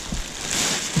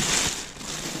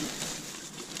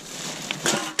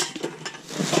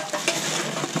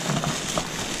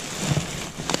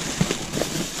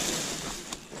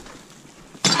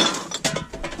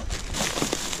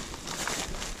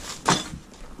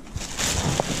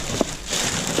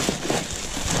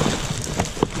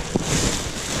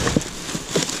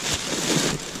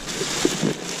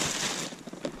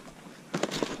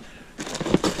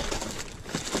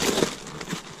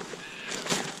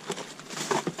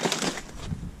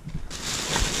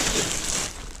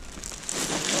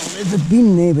 There's a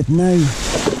bin there with no bag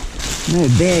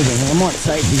in it. I might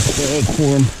save this bag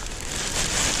for him.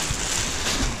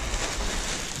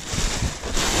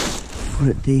 Put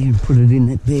it there and put it in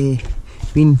that there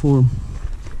bin for him.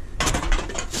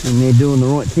 And they're doing the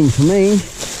right thing for me.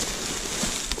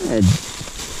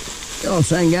 The old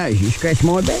saying goes, you scratch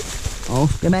my back, I'll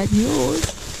scratch yours.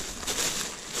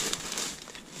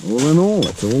 All in all,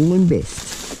 it's all in best.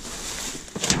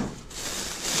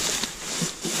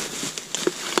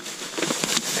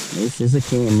 This is a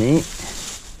can there,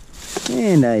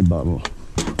 and a bottle.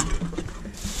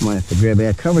 Might have to grab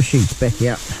our cover sheets back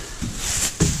out.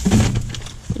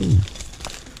 Ooh.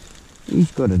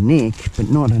 He's got a neck, but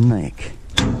not a neck.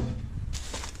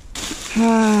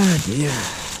 Ah dear.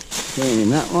 Can in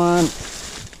that one.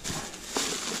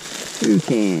 2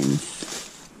 cans.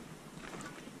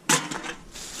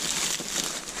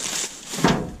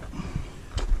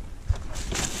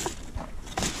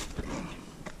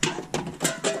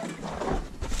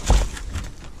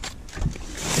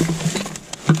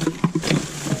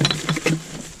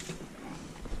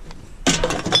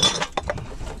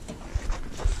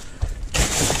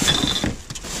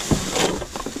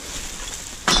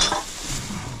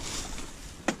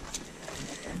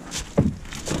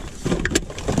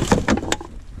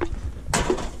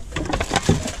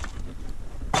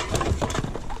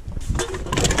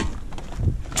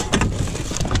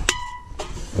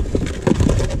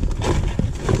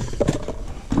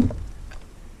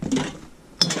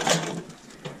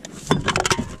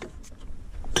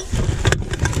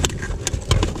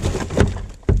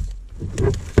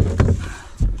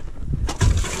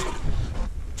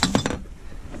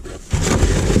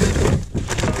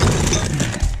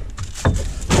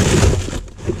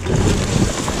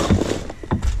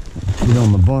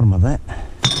 On the bottom of that,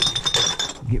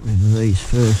 get rid of these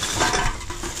first.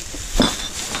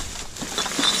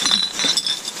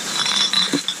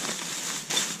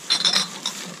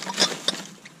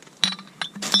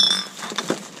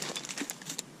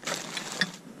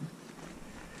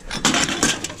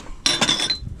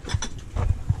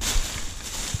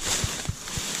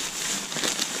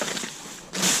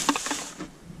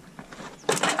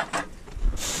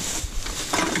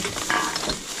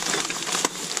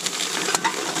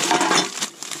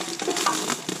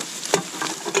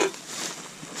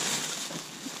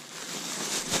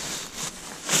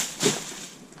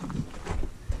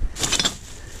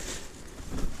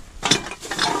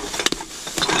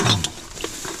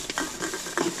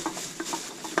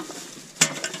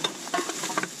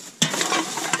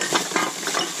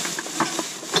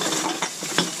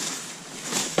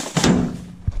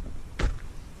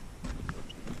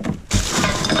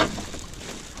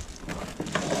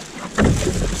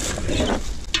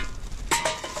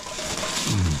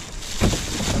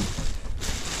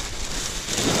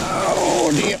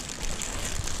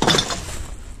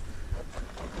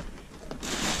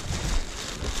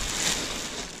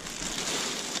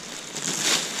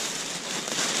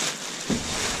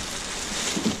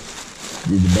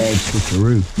 do the bag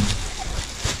switcheroo.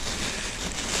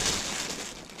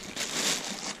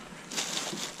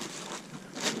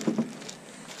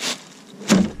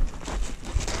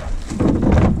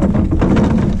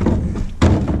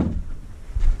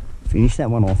 Finish that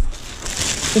one off.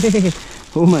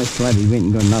 Almost glad we went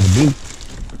and got another bin.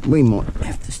 We might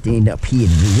have to stand up here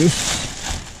to do this.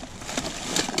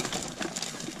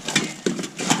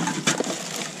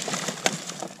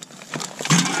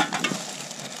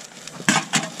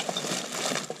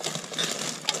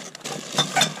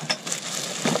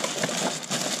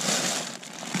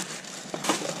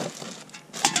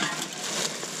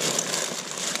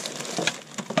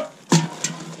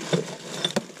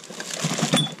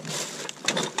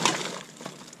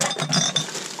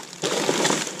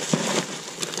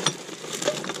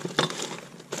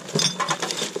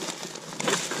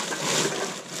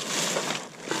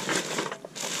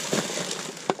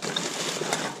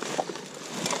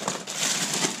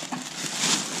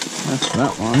 That's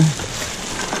that one.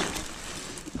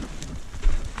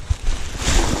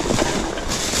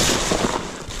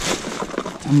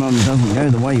 Sometimes it doesn't go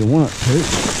the way you want it to.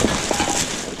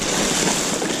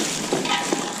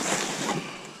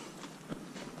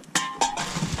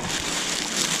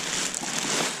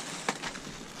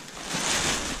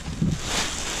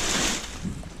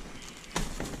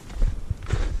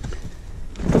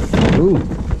 Ooh.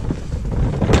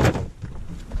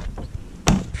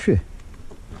 Phew.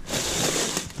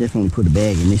 Definitely put a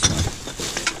bag in this one.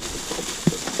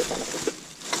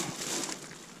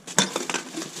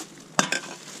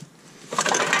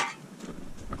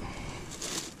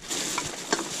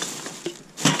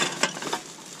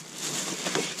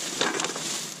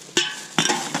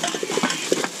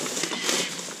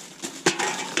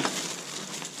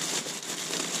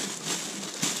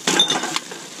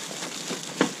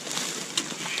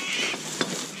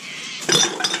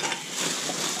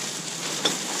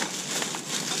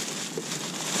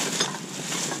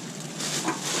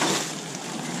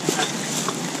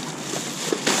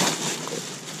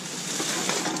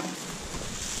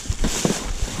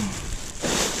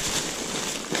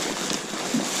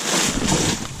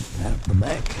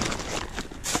 Back.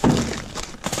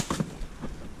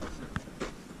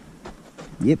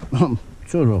 Yep, I'm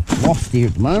sort of lost here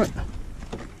at the moment.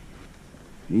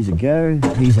 Here's a go,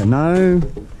 here's a no.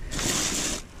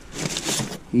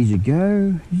 Here's a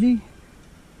go, is he?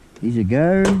 Here's a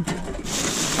go.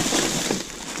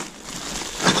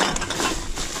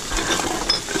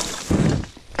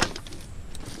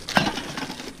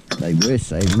 They were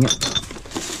saving it,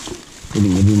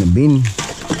 putting it in a bin.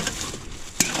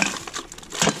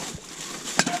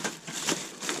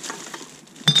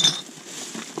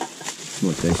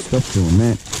 What, they stopped doing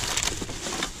that.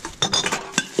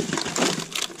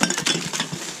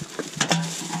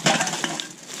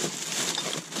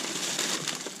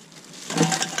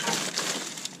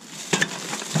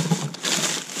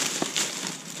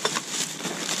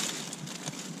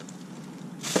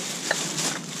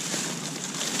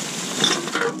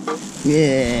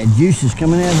 Yeah, juice is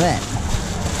coming out of that.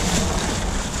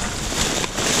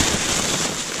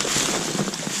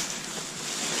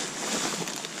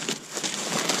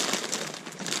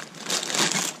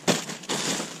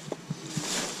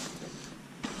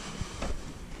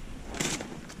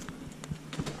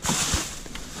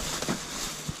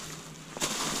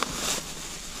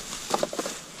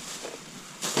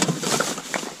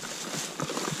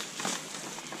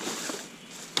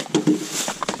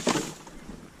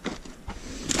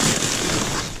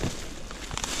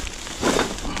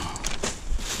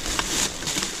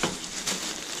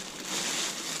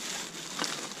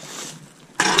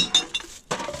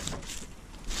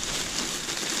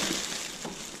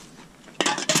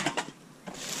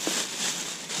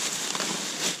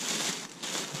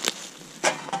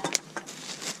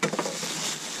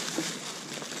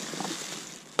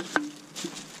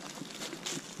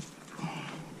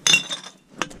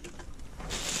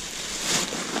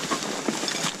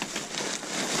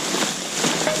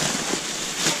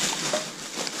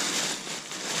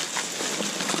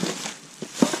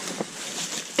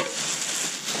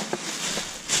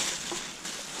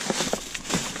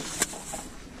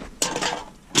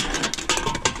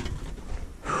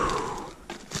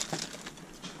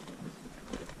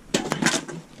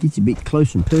 Gets a bit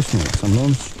close and personal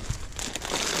sometimes.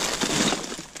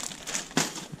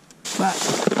 But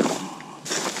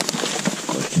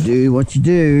what you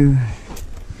do.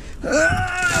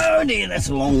 Oh dear, that's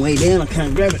a long way down, I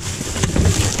can't grab it.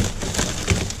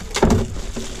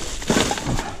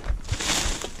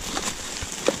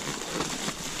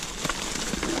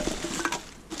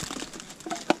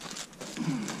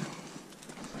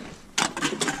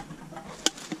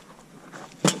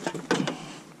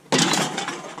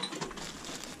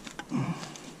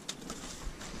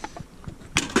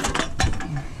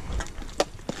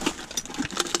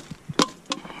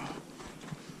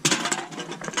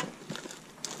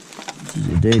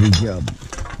 dirty job.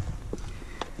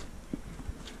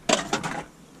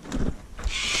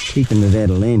 Keeping it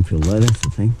out of landfill though, that's the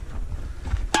thing.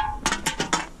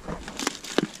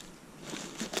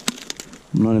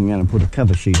 I'm not even going to put a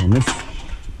cover sheet on this.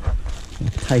 I'll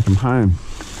take them home.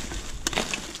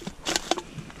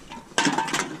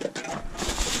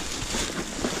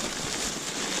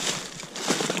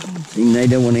 See, they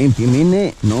don't want to empty them in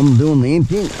there, and I'm doing the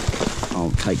emptying.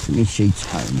 I'll take some sheets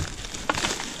home.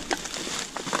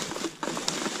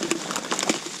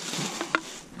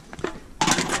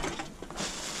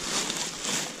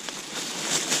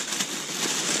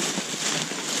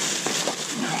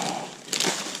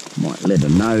 Might let her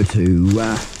know to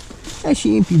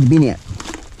actually empty the bin out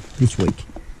this week.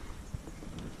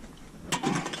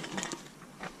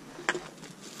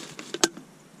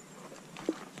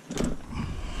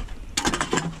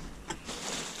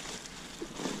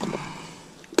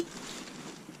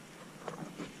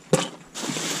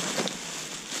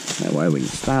 That way we can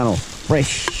start off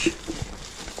fresh.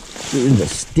 Get rid of the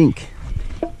stink.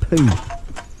 Poo.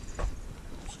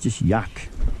 It's just yuck.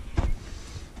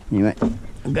 Anyway,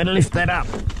 I've got to lift that up.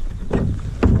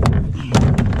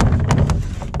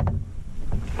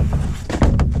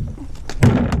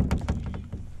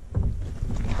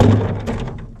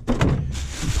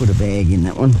 Put a bag in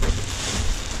that one.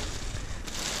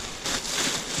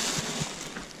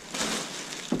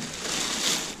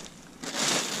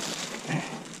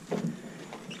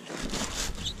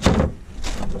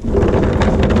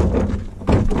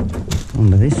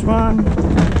 Onto this one.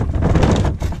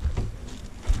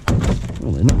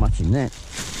 Well, there's not much in that.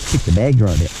 Pick the bag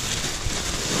right out.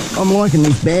 I'm liking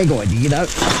this bag idea, though.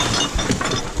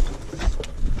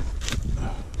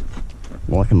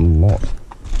 Liking a lot.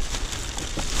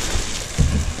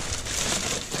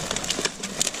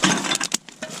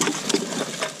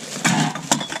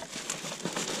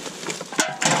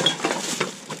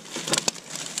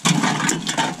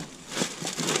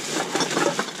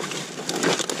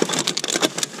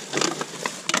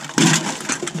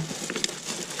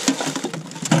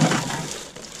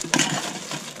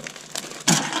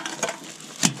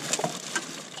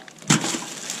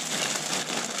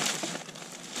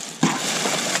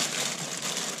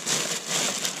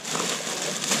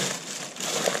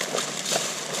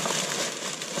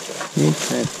 Yes,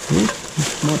 that's it.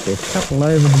 Might be a couple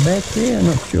over the back there, I'm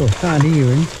not sure, can't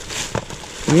hear him.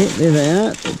 Yeah, there they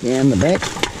are, they're down the back.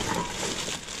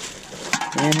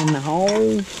 Down in the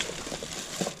hole.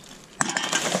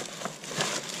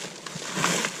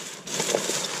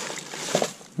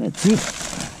 That's it.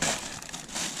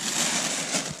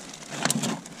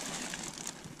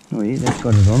 Oh yeah, that's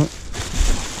got it on it.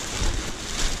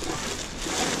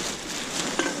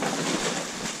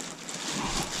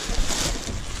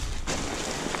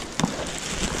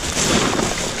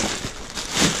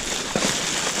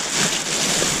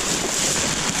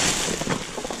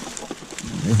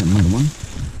 There's another one.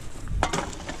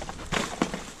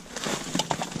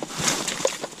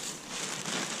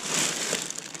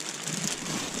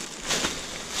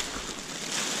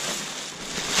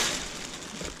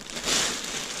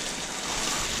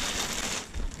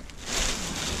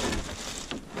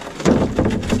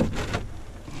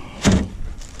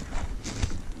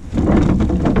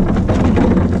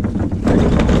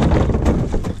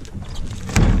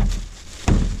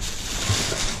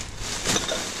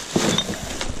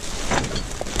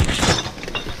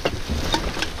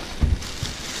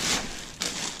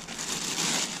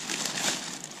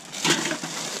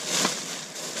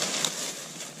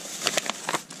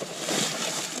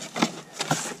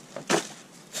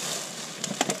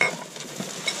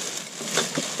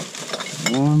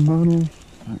 One bottle,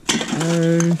 that's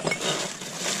those.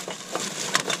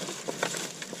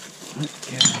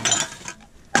 Okay.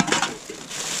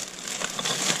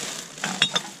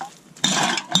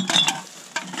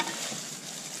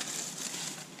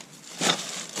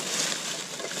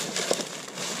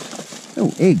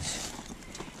 Oh, eggs.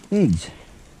 Eggs.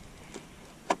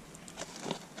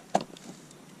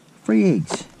 Free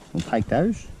eggs. We'll take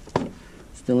those.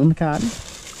 Still in the carton.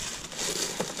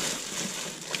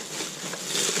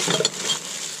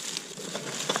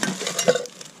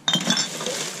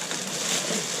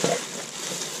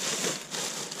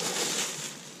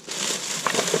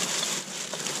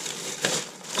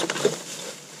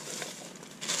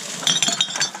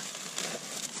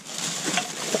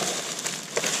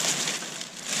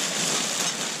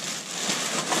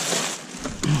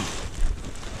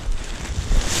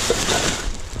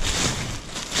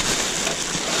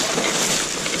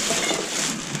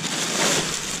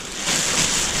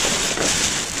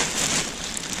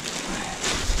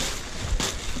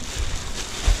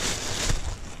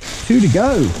 2 to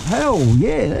go. Hell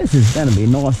yeah, this is going to be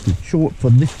nice and short for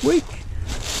this week.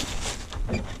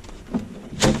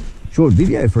 Short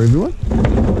video for everyone.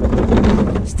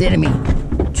 Instead of me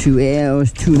 2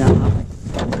 hours,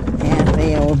 2.5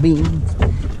 half-hour beans.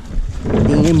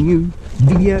 Damn you,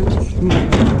 videos.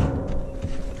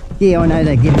 Yeah, I know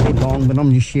they get a bit long, but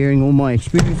I'm just sharing all my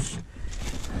experience.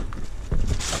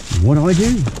 What I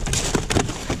do.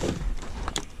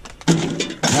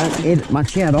 Don't edit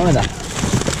much out either.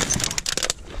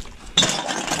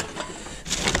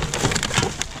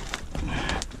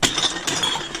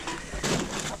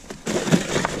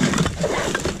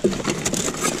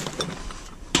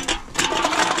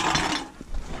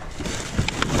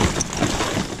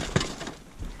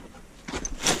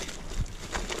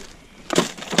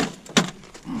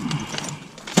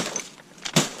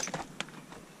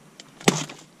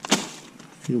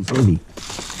 Feels heavy.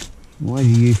 Why do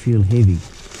you feel heavy?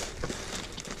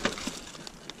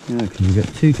 Oh, because we've got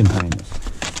 2 containers.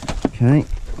 Okay.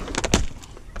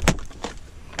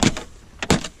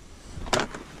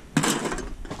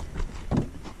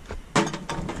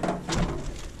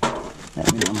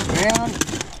 That one on the ground.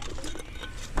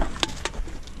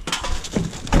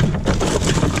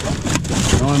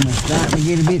 Time we're starting to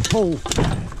get a bit full.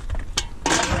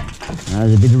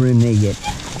 There's a bit of room there yet.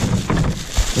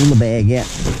 Pull the bag out.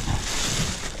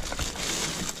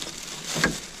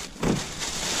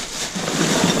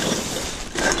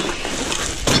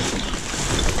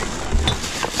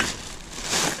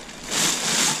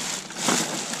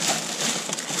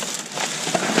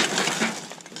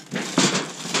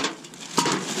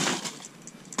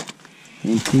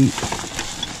 Empty.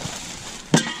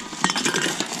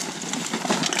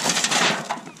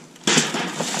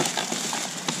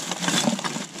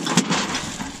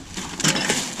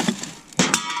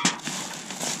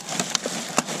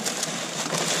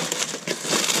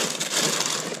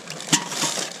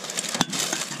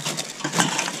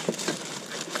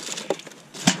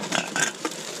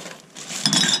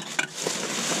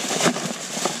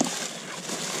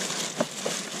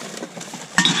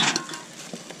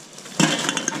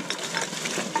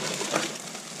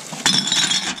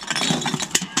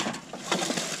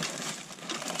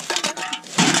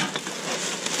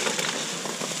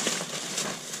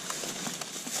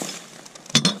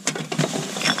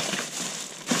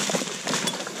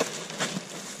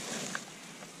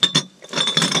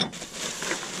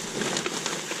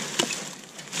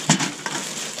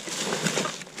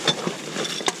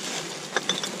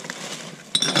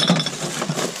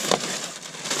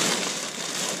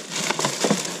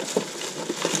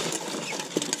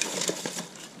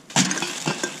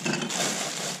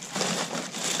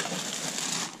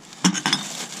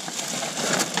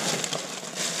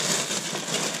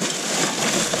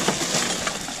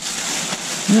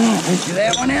 Empty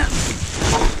that one out.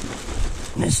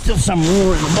 There's still some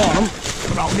more at the bottom,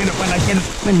 but I'll get it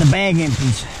when the bag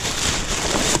empties.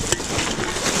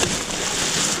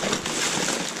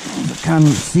 I can't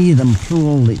see them through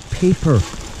all the paper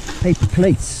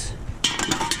plates.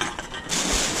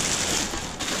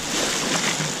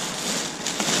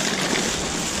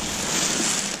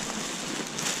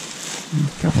 A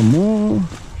couple more.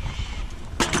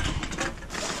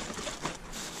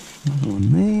 Another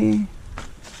one there.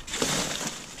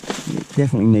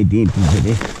 Definitely need the empty bit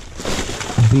there.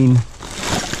 Bin.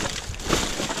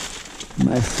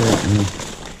 Most certainly.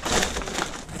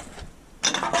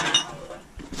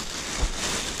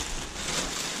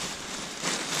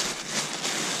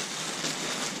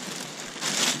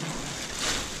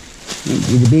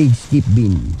 Empty the big skip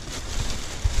bin.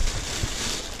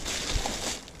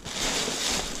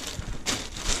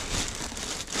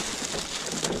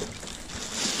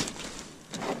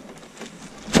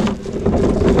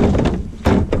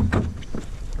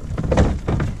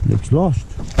 Lost.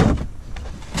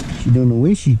 She don't know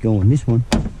where she's going, this one.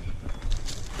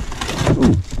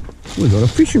 Oh, we got a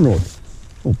fishing rod.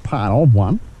 Or part of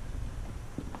one.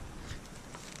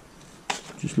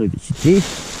 Just leave it sit there.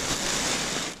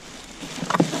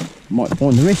 Might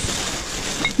find the rest.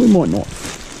 We might not.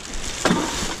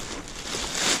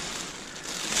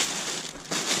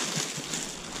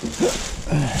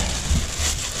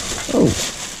 Oh,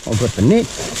 I've got the net.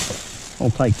 I'll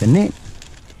take the net.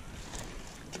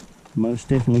 Most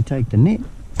definitely take the net.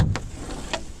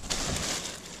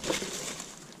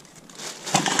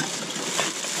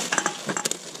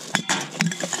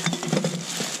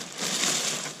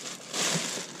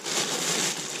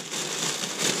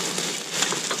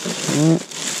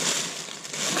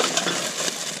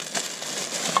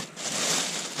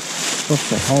 Got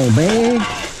the whole bag.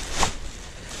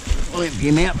 We'll empty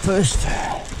him out first.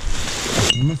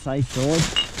 On the safe side.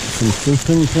 Some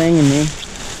still cling clang in there.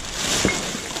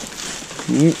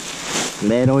 Yep,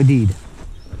 glad I did.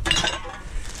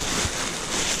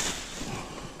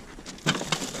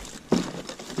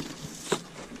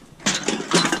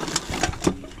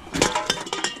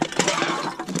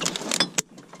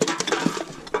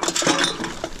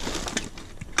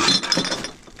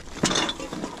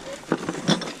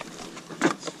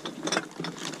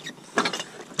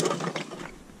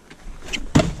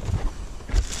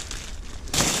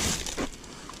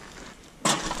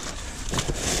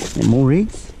 And more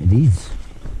eggs? It is.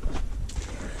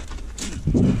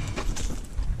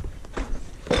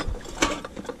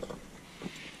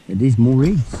 It is more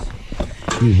eggs.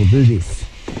 Here, we'll do this.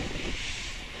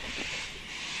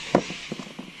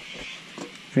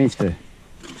 Transfer.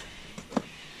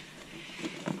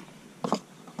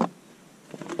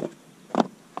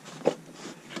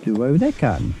 Do away with that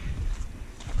carton.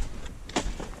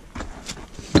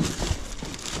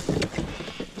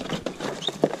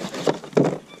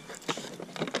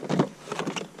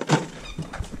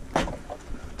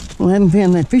 Well, I haven't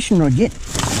found that fishing rod yet.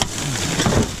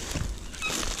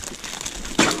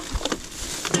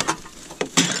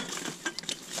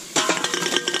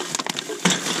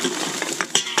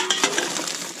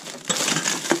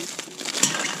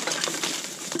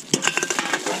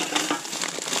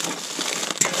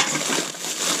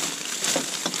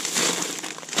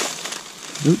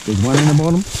 Oop, there's one in the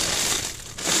bottom.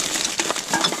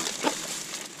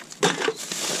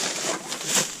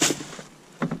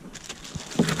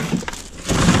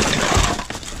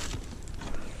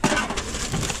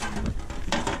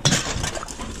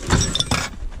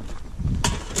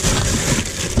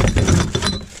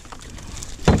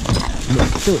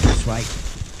 Look, do it this way.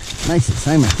 Makes it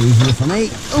so much easier for me.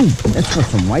 Oh, that's got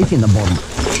some weight in the bottom.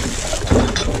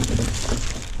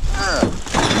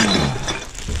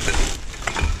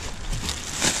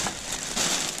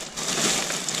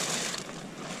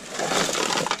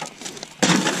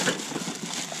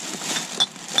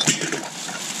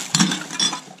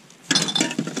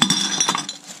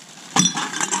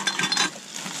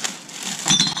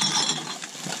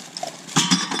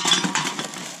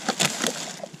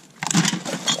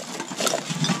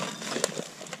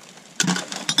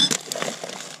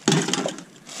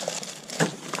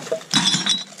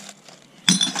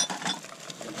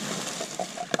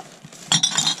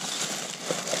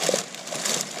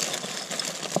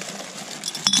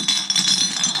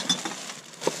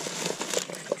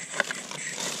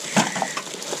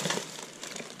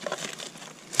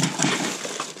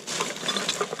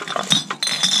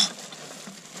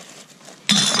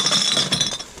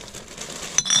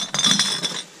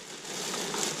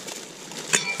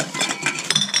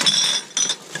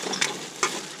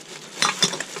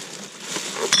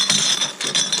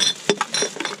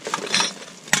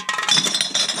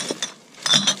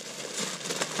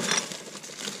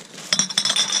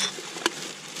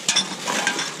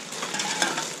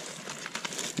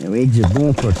 Now eggs are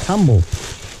going for a tumble.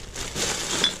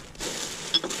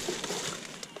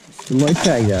 Still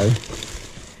okay though.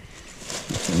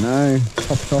 So no,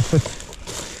 pops off it.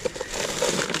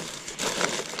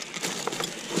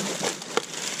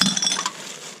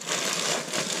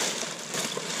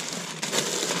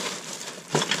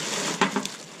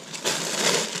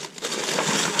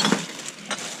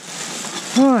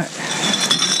 Right.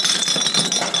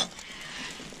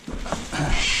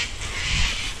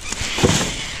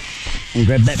 And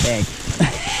grab that bag.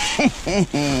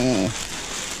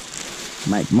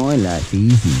 Make my life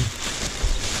easy.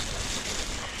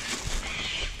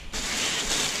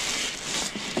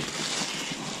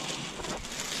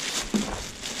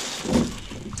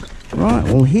 Right,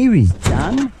 well here is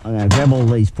done. I'm going to grab all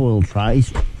these foil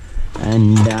trays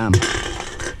and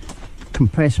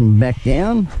compress them back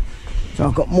down so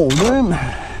I've got more room.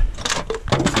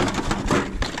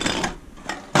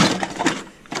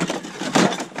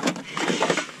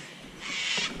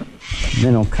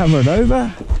 Then I'll cover it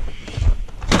over,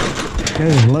 go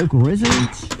to the local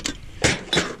residents.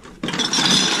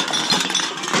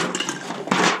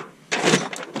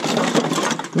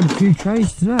 Got a few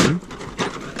trays today.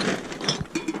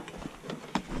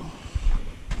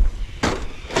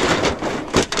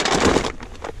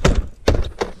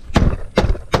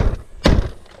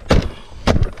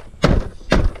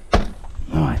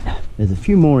 Right, there's a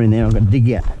few more in there I've got to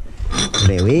dig out.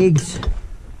 Got our eggs.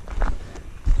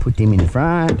 Put them in the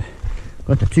front.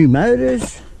 Got the two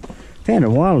motors. Found a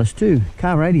wireless too,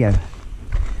 car radio.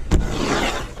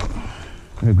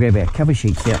 We'll grab our cover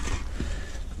sheets out.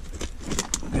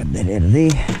 Grab that out of there.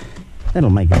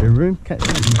 That'll make a bit of room. Cut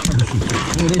cover sheets out.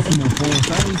 Oh, there's some more foil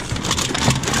trays.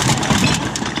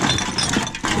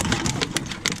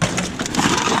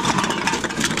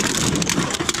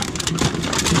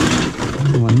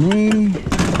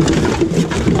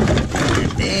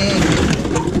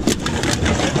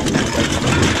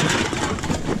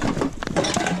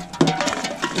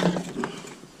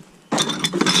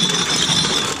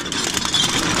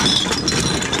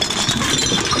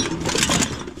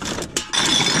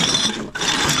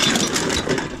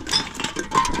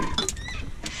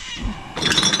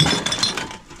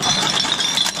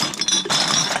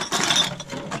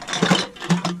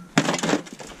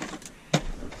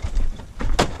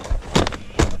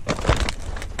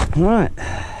 Right,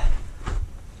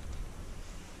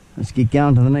 let's get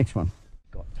going to the next one.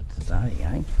 Got for today,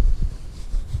 eh?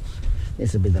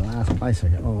 This will be the last place I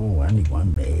go. Oh, only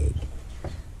one bag.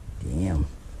 Damn.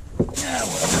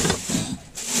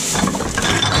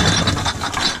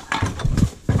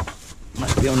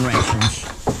 Must be on rations.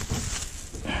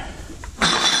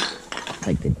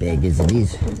 Take the bag as it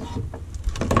is.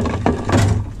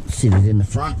 Sit it in the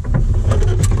front.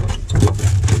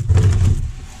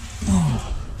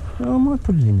 Oh, I might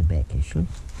put it in the back actually.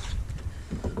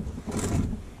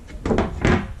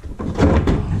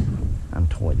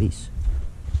 Untie this.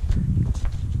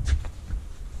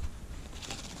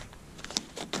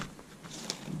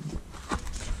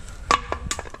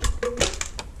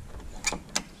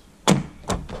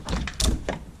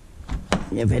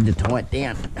 You've had to tie it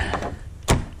down.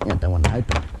 I don't want to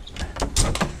open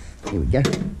it. Here we go.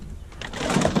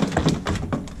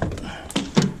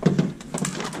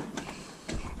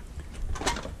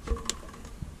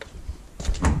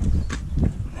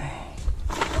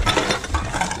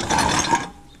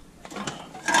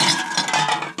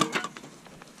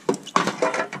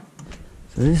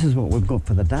 So this is what we've got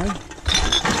for the day.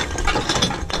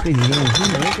 Pretty damn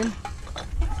good, I reckon.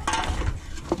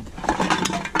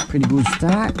 Pretty good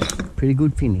start, pretty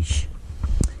good finish.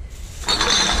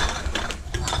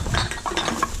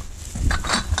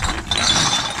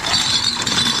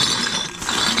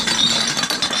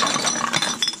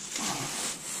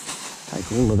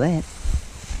 Take all of that.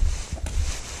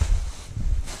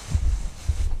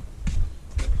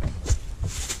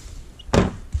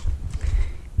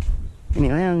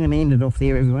 Anyway, I'm going to end it off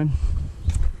there, everyone.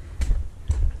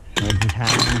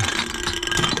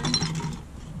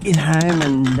 Get home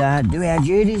and do our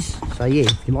duties. So yeah,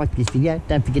 if you like this video,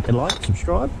 don't forget to like,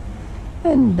 subscribe,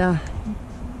 and I'll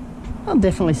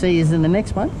definitely see you in the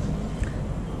next one.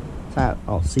 So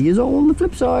I'll see you all on the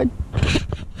flip side.